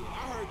 Shit,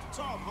 I heard you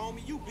talk,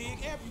 homie. You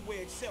big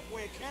everywhere except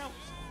where it counts.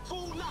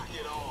 Fool, knock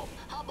it off.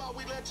 How about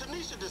we let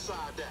Tanisha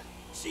decide that?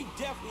 She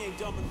definitely ain't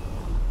dumb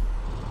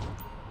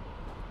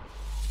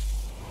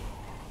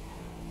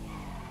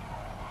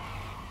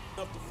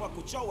enough to fuck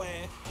with your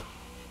ass.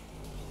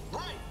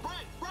 Right.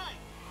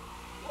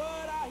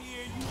 What? I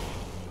hear you.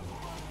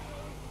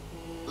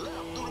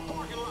 Left through the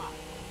parking lot.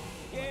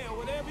 Yeah,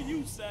 whatever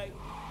you say.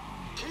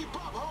 Keep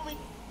up, homie.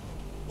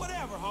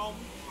 Whatever, homie.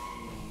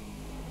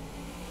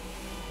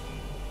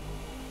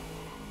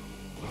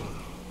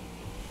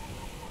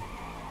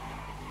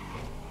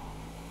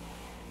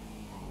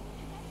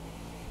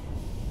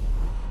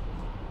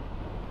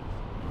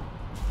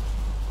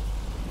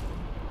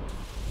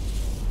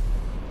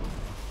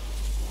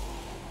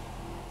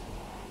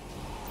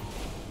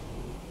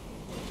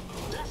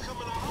 That's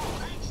coming out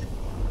hard, ain't it?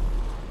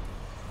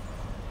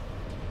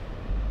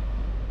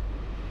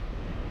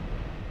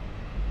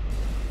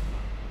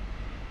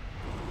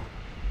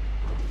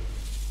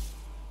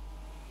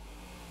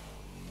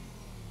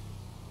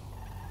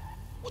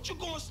 What you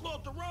going slow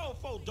up the road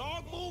for,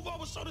 dog? Move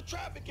over so the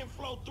traffic can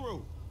flow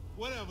through.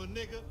 Whatever,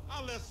 nigga.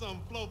 I'll let something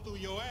flow through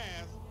your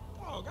ass.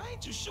 Dog, I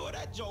ain't too sure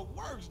that joke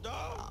works,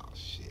 dog. Oh,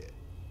 shit.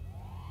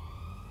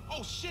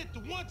 Oh, shit,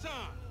 the one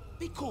time.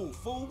 Be cool,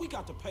 fool. We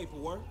got the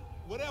paperwork.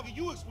 Whatever,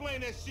 you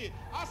explain that shit.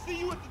 I'll see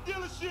you at the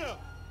dealership.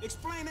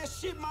 Explain that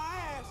shit my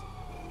ass.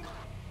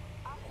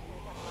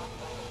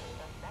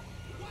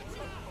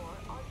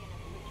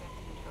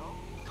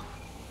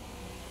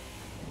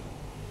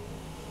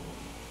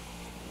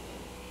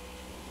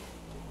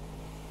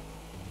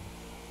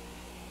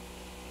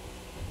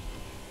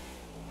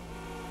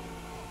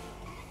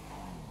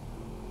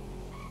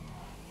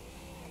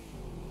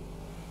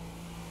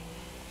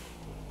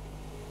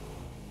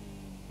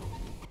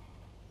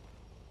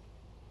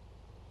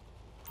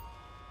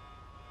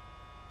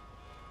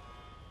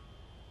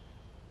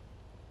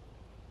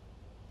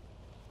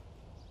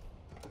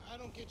 I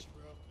don't get you,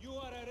 bro. You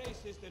are a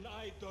racist and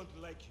I don't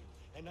like you.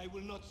 And I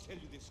will not sell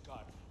you this car.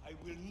 I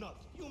will not.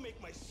 You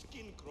make my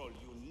skin crawl,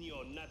 you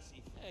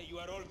neo-Nazi. Hey, you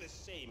are all the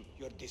same.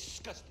 You're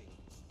disgusting.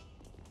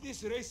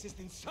 This racist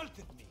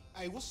insulted me.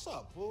 Hey, what's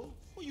up, fool?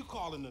 Who you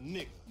calling a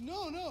nigga?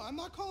 No, I'm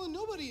not calling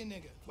nobody a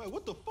nigga. Wait,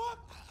 what the fuck?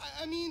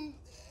 I mean,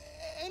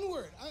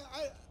 N-word.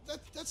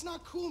 That's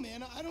not cool,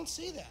 man. I don't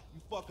say that.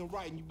 You fucking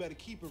right, and you better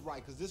keep it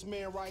right, because this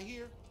man right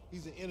here,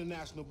 he's an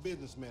international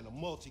businessman, a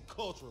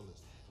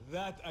multiculturalist.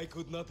 That I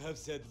could not have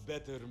said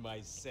better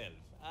myself.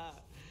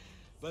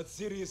 But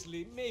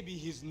seriously, maybe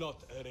he's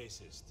not a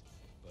racist.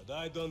 But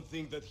I don't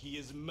think that he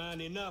is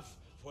man enough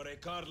for a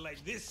car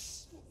like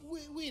this.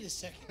 Wait a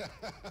second.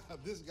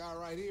 This guy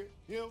right here,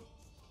 him,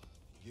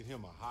 get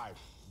him a hybrid.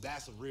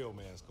 That's a real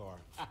man's car.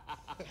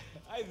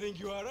 I think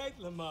you are right,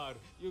 Lamar.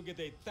 You get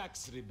a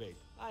tax rebate.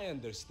 I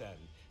understand.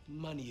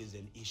 Money is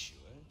an issue,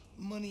 eh?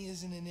 Money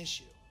isn't an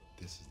issue.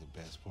 This is the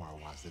best part.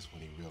 Watch this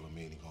when he reel him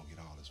in. He gonna get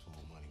all his full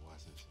money.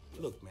 Watch this.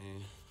 Look,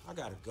 man, I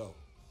gotta go.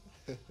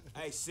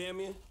 Hey,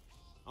 Simeon,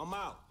 I'm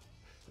out.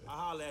 I'll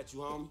holler at you,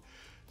 homie.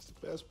 It's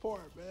the best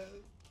part,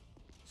 man.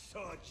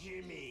 So,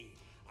 Jimmy,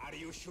 are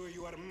you sure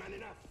you are man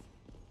enough?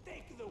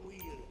 Take the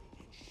wheel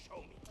and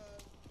show me.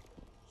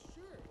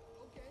 Sure,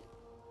 okay.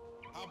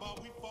 How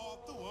about we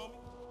fall through, homie?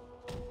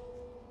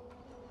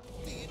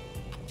 Man,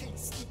 I can't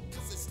sleep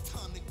 'cause it's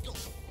time to go.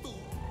 Fool,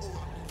 or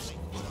I'll be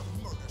late for the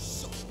murder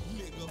show,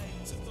 nigga.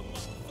 To the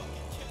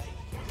motherfucking K.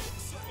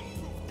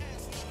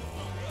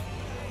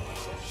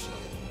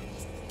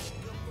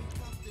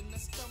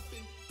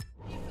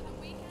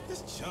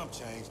 This chump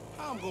change.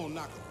 How I'm gonna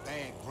knock a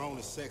bad, grown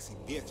and sexy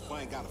bitch if I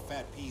ain't got a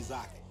fat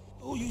peasocket?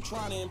 Who you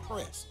trying to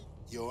impress?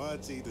 Your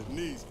auntie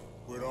Denise,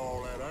 with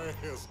all that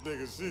ass,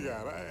 nigga, she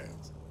got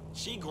ass.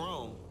 She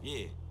grown,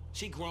 yeah.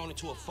 She grown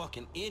into a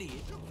fucking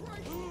idiot.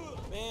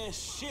 Man,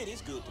 shit,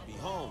 it's good to be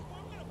home.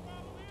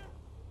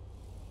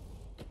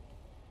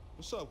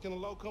 What's up? Can a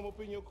low come up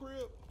in your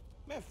crib?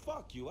 Man,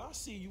 fuck you. I'll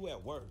see you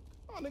at work.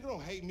 Oh, nigga,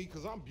 don't hate me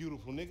because I'm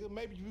beautiful, nigga.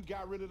 Maybe if you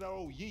got rid of that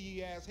old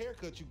yee-yee ass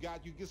haircut you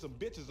got, you get some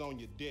bitches on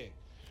your dick.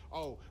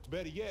 Oh,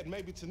 better yet,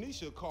 maybe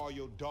Tanisha will call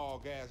your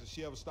dog ass if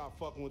she ever stop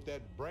fucking with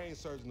that brain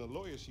surgeon, the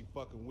lawyer she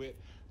fucking with,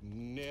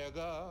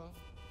 nigga.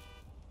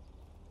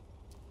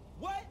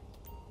 What?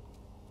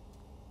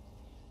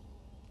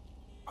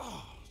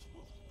 Oh,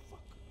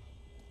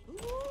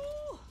 motherfucker.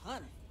 Ooh,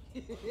 honey.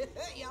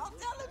 Y'all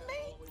telling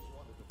me?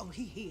 Oh,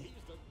 he here.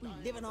 We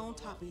living on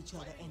top of each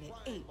other, and it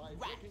ain't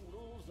right.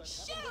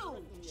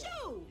 Shoo!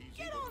 Shoo!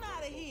 Get on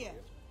out of here.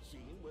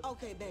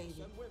 Okay, baby.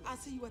 I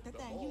see you at the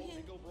thing. You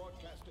hear?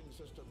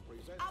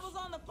 I was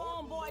on the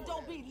phone, boy.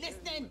 Don't be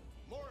listening.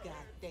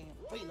 Goddamn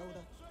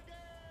freeloader.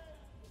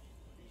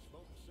 He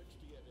smokes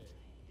 60 a day.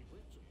 He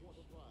drinks a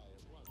quart of rye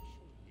at lunch.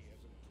 He has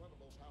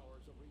incredible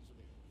powers of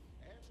reasoning.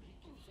 And he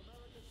keeps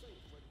America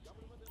safe when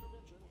government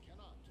intervention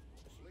cannot.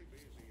 Sleep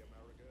easy,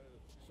 America.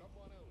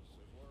 Someone else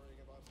is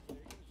worrying about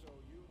things, so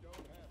you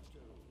don't have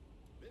to.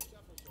 This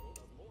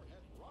episode of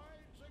Moorhead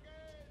Rides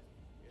Again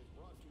is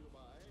brought to you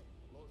by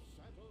Los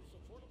Santos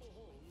Affordable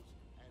Homes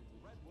and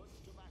Redwood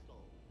Tobacco.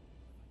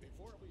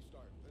 Before we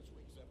start this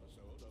week's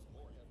episode of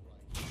Moorhead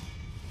Rides,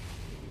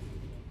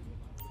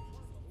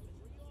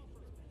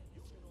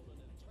 you can own an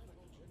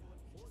incredible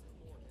genuine Ford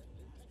Moorhead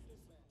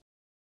detective bag.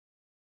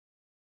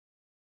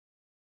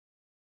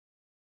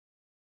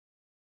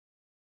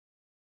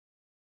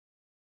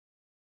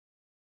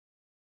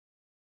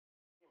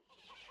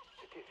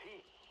 It is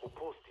he who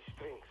pulls the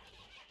strings.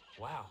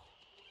 Wow.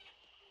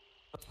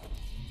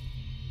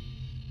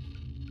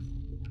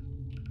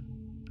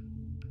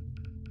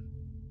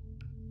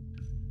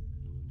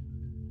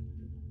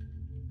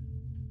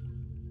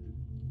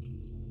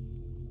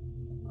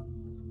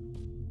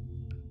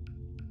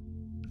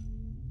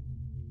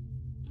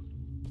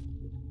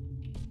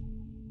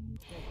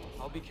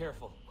 I'll be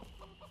careful.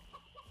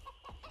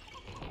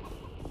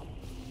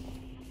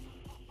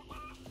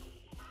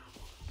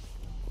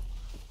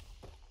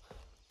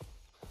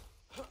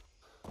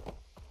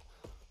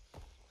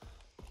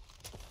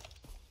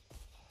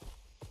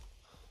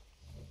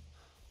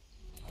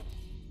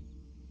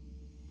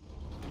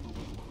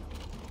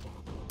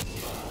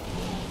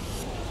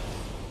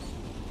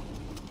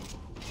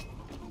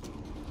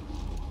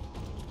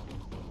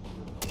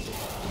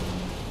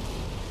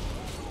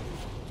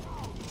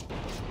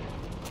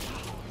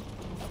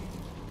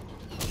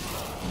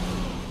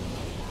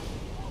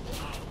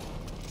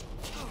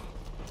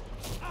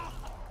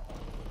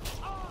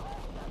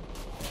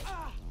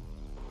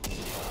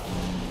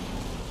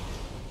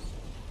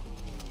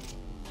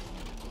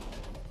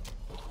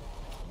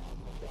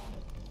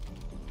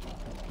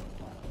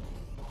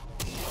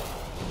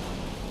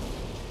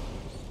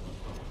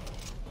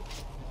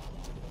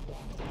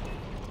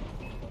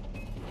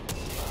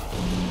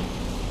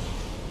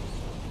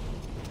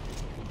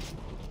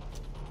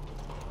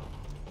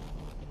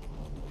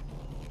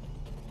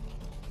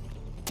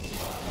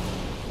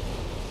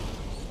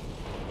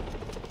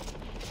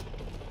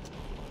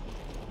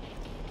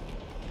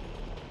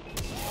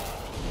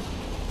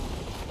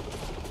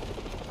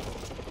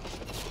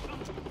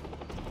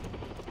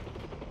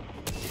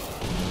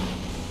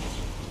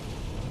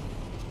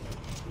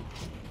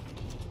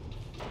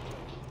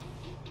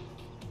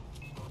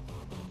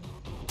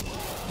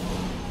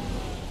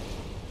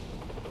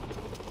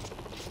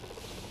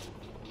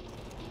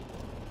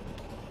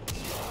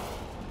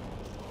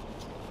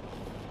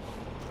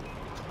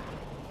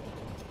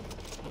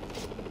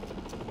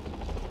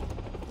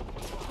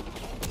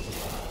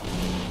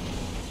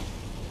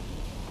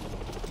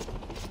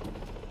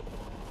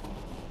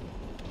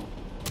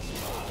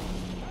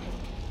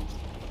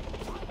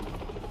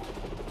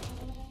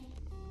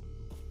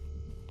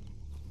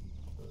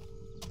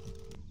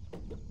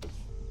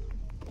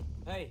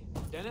 Hey,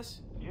 Dennis?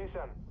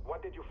 Jason,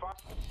 what did you find?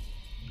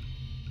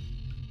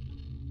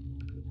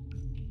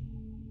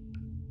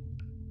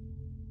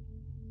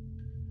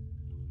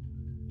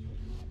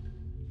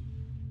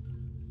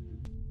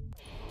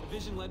 The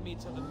vision led me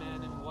to the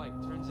man in white.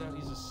 Turns out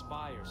he's a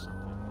spy or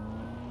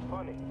something.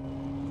 Funny.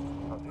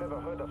 I've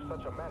never heard of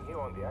such a man here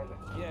on the island.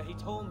 Yeah, he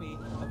told me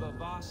about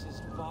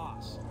Voss's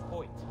boss,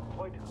 Hoyt.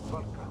 Hoyt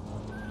Volker.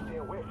 Stay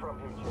away from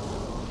him, Jason.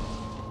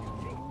 You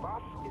think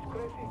Voss is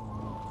crazy?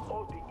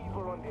 All the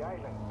evil on the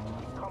island,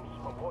 it comes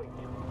from Hoyt.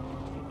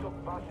 He took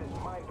Voss's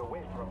mind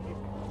away from him.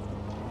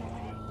 It is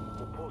he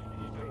who pulls the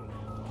strings.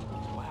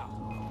 Wow.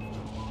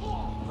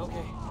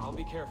 Okay, I'll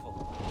be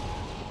careful.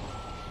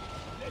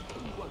 Let's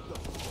see what's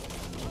up.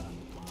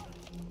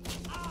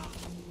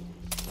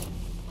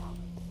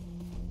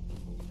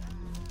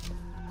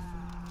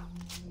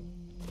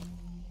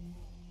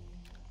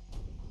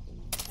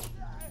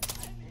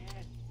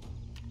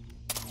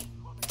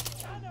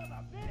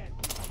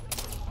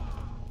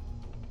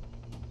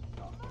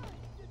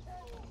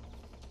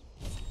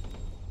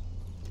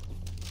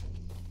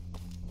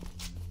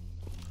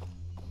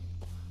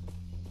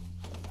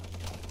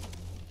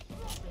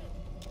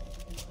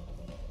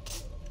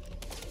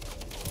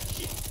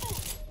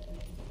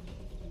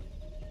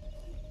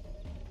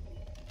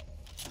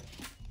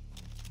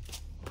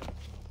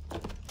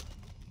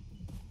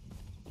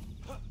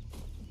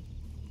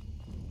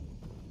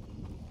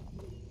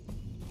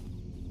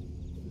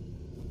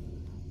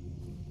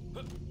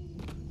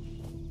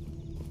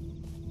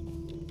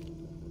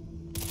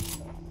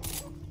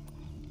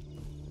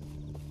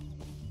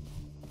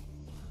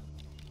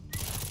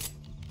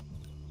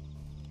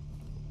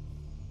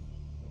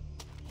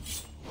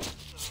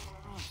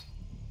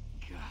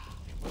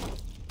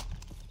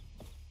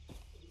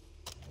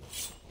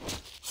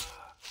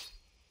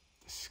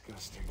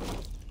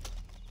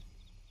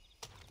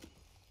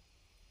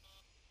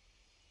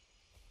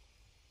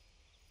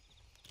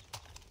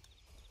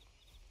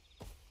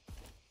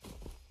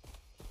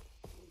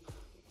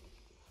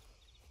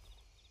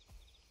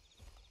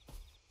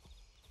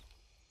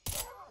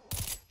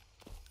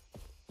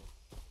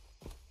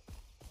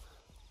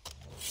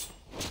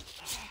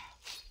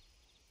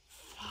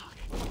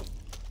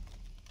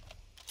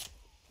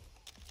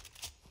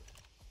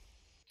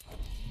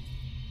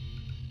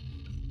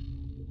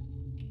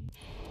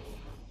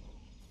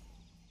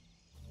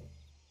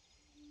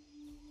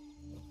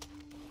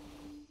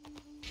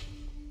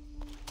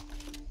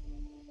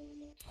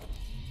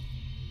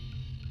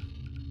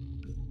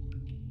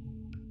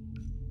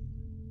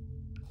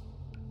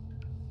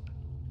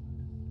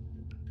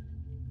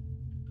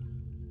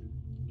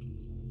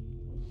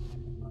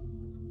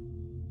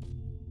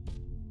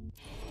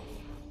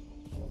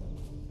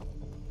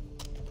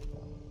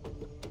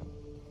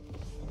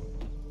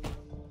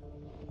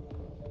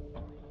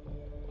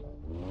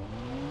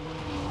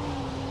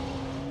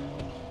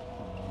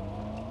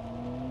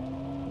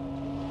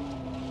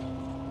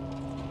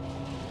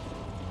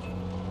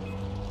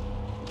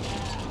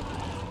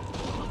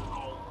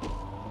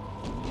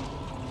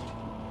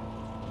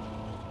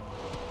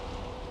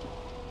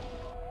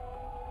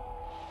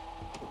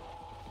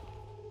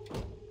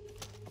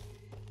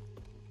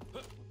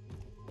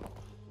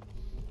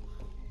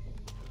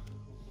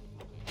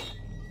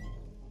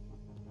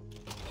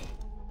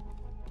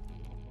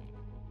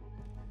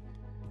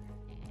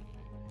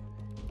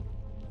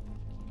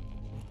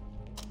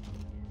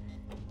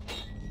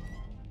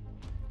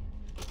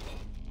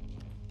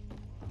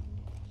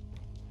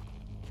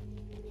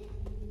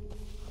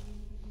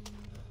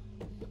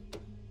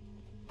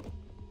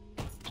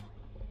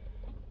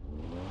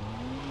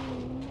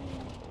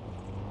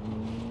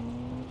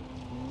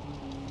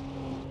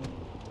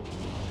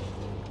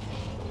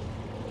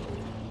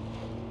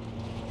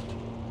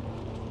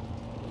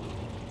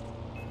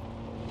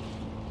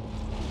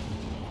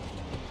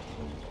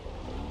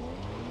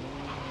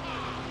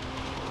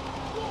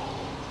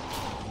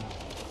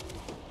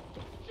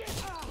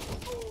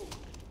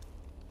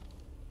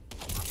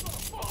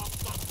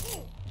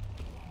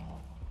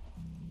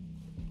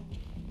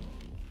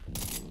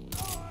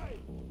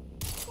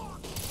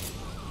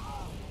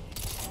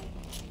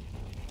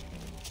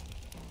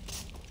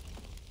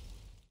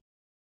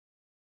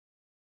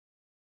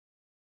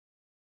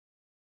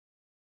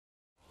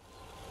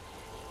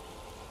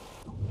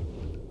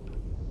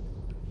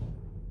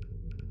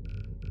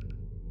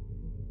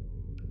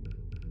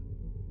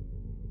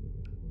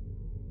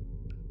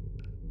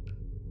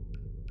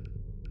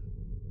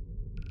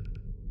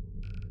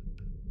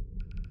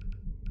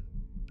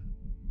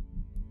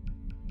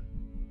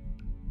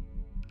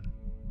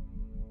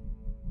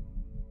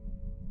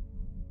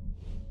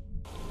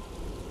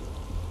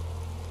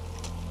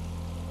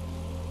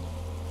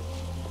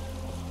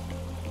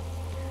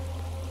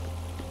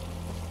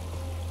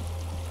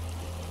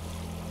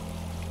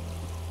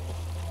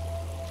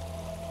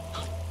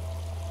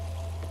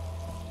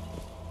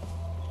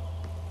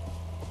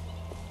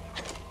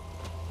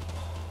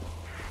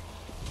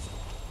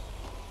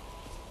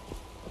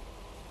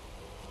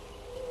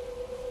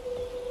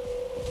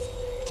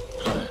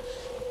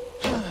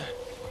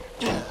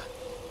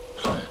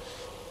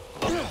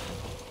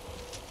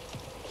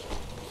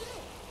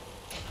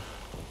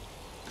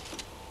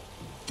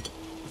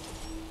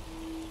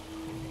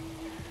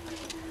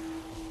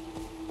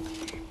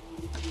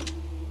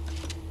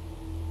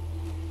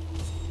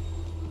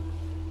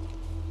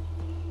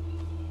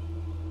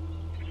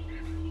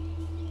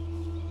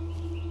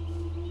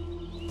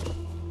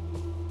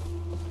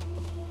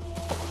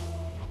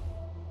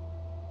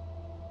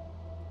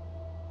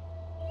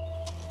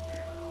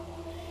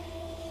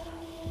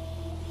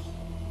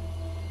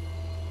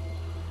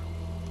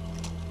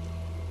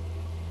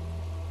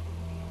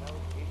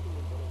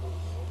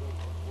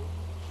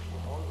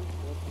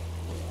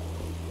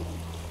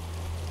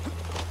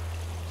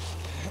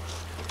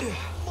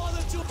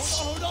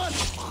 Hold on!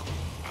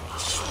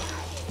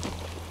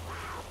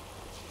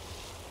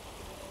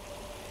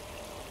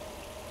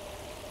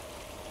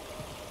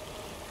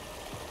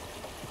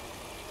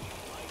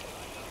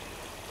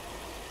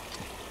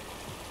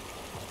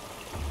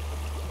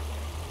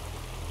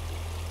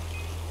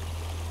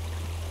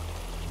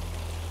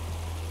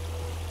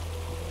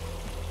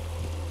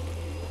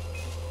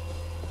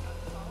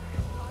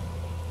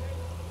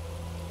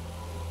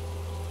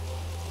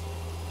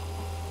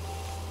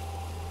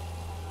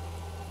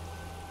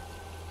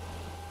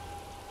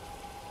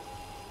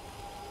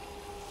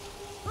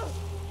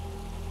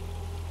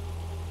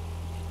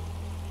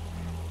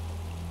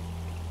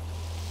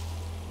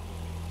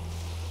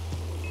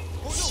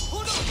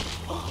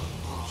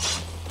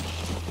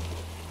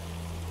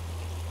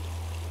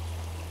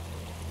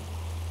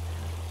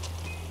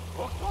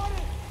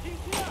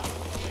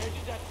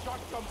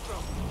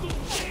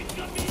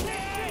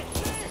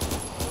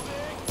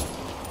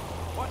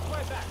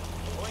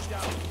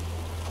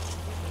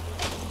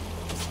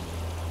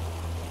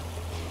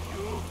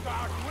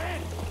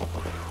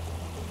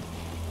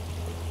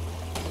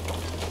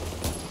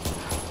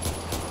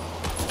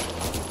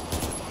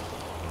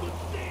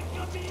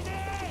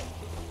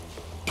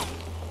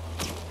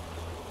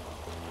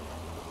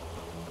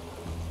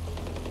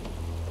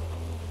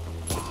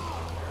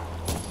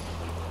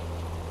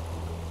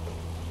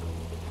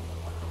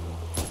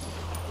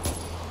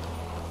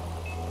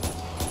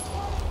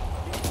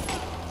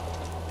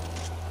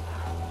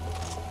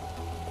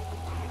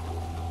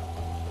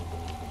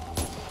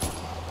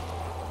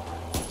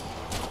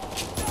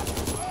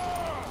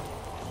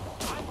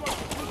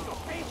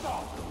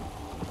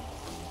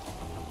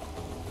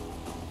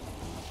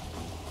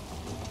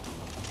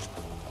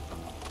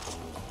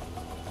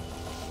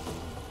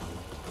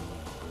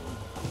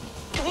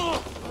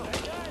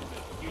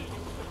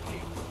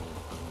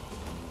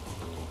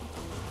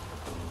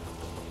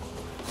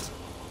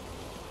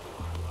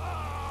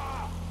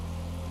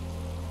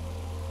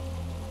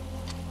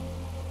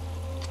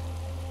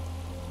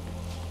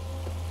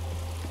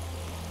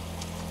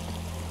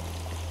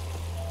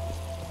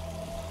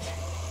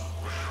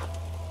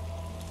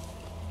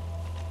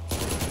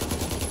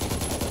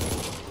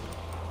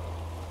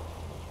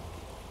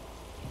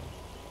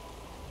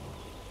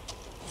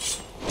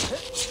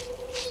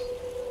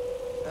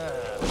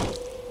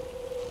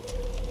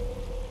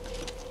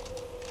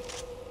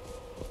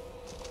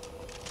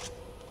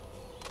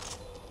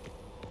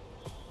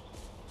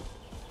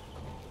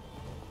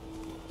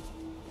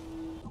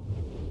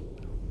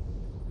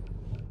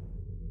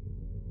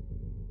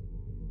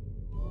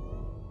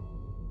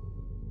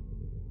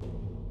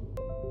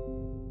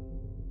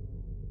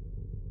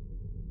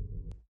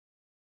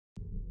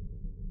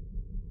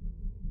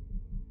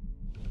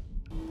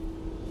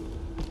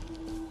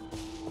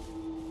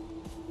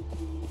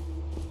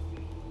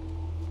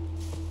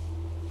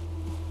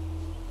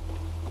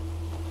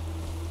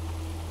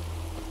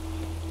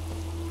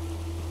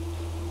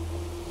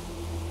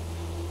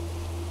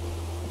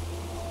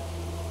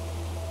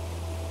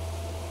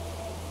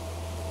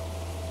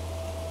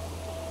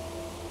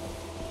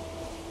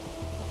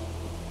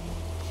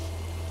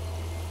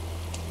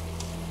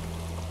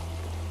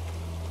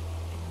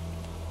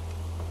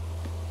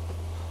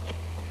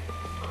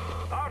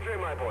 RJ,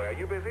 my boy, are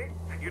you busy?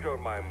 You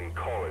don't mind me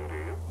calling, do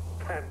you?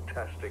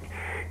 Fantastic.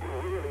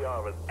 You really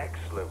are an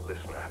excellent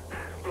listener.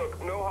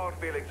 Look, no hard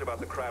feelings about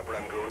the crab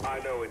rangoon. I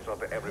know it's not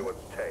to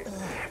everyone's taste.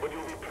 But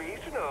you'll be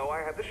pleased to know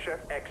I had the chef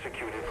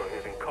executed for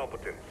his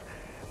incompetence.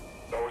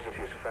 Or was it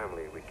his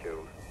family we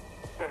killed?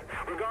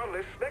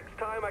 Regardless, next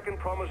time I can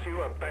promise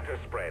you a better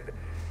spread.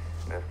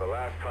 That's the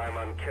last time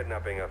I'm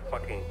kidnapping a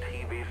fucking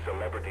TV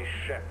celebrity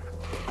chef.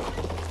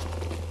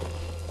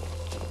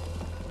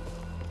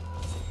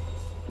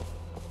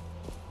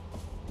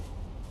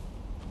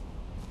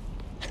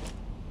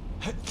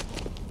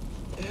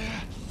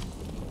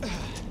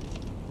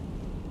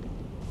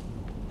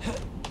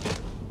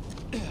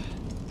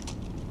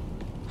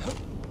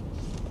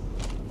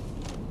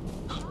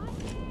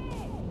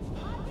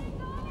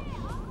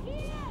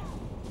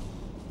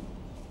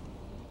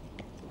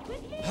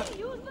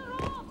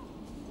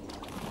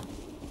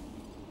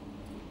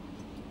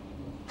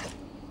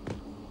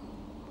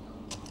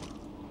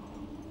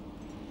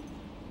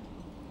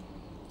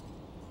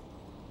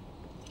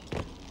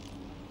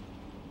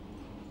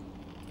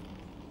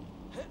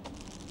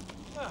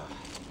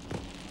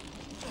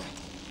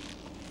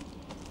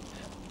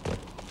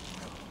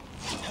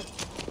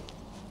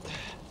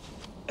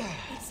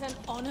 It's an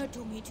honor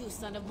to meet you,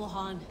 son of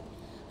Mohan.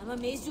 I'm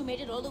amazed you made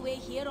it all the way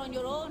here on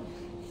your own.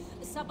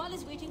 Sabal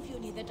is waiting for you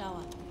near the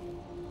tower.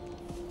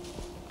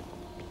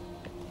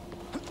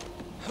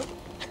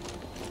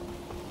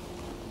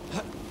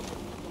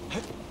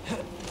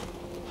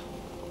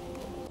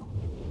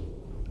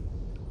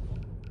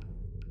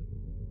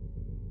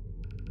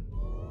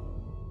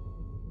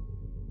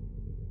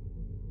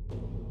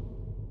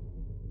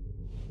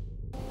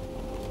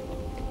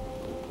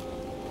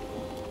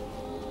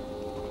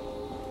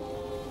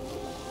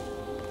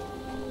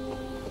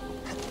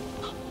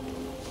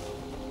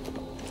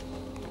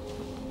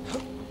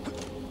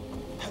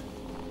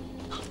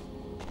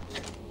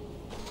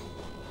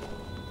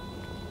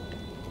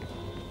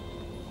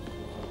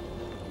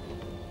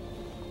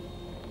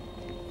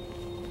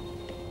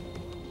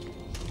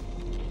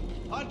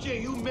 Archie,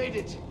 you made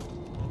it.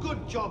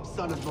 Good job,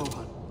 son of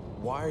Mohan.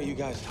 Why are you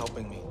guys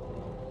helping me?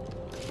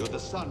 You're the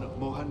son of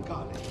Mohan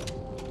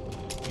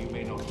Ghani. You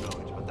may not know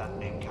it, but that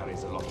name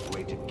carries a lot of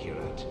weight in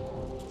Kirat,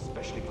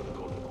 especially for the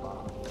Golden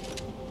Bar.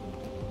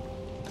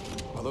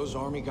 Are those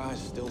army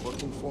guys still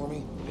looking for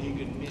me?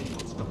 Pagan men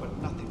will stop at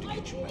nothing to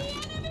get you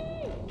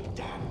back.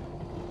 Damn.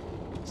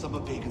 Some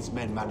of Pagan's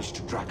men managed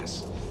to track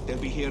us. They'll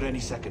be here any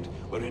second.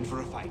 We're in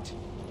for a fight.